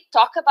somebody,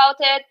 talk about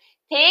it,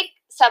 take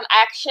some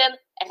action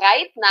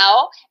right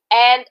now.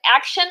 And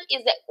action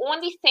is the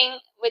only thing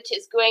which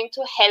is going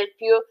to help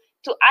you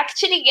to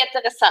actually get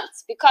the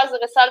results, because the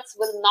results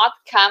will not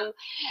come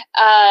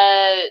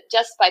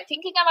just by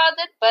thinking about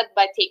it, but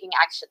by taking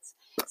actions.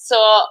 So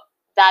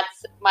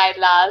that's my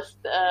last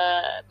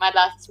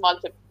small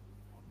tip.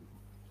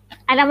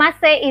 And I must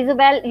say,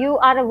 Isabel, you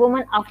are a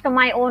woman after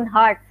my own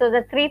heart. So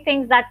the 3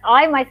 things that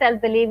I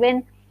myself believe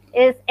in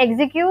is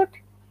execute,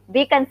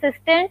 be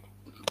consistent,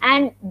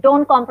 and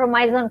don't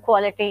compromise on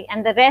quality.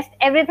 And the rest,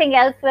 everything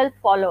else will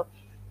follow.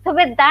 So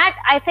with that,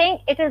 I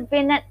think it has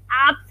been an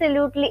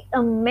absolutely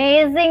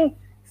amazing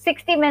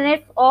 60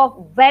 minutes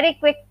of very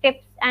quick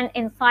tips and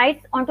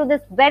insights onto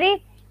this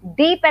very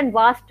deep and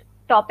vast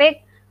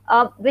topic,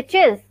 which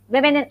is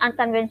women in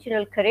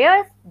unconventional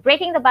careers,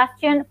 breaking the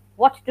bastion,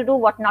 what to do,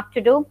 what not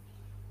to do.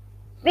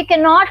 We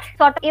cannot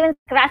sort of even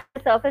scratch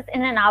the surface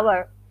in an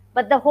hour,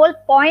 but the whole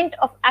point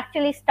of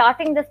actually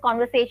starting this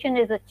conversation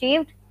is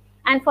achieved.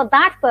 And for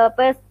that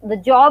purpose, the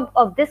job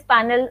of this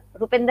panel,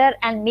 Rupinder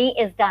and me,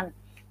 is done.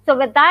 So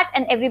with that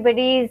and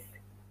everybody's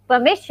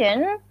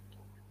permission,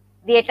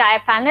 the entire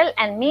panel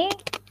and me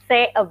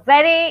say a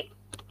very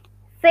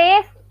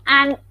safe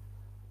and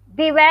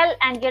be well,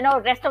 and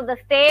rest of the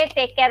stay,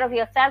 take care of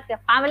yourself, your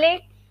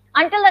family.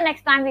 Until the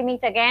next time we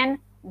meet again,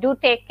 do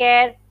take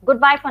care.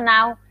 Goodbye for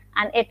now.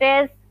 And it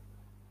is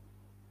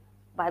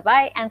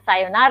bye-bye and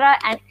sayonara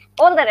and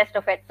all the rest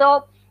of it.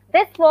 So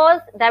this was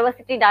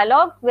Diversity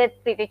Dialogues with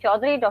Preeti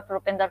Chaudhary, Dr.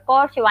 Rupinder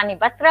Kaur, Shivani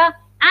Batra,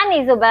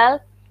 and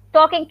Isabel,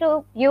 talking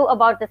to you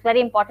about this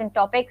very important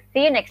topic.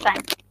 See you next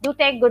time. Do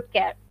take good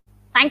care.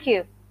 Thank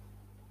you.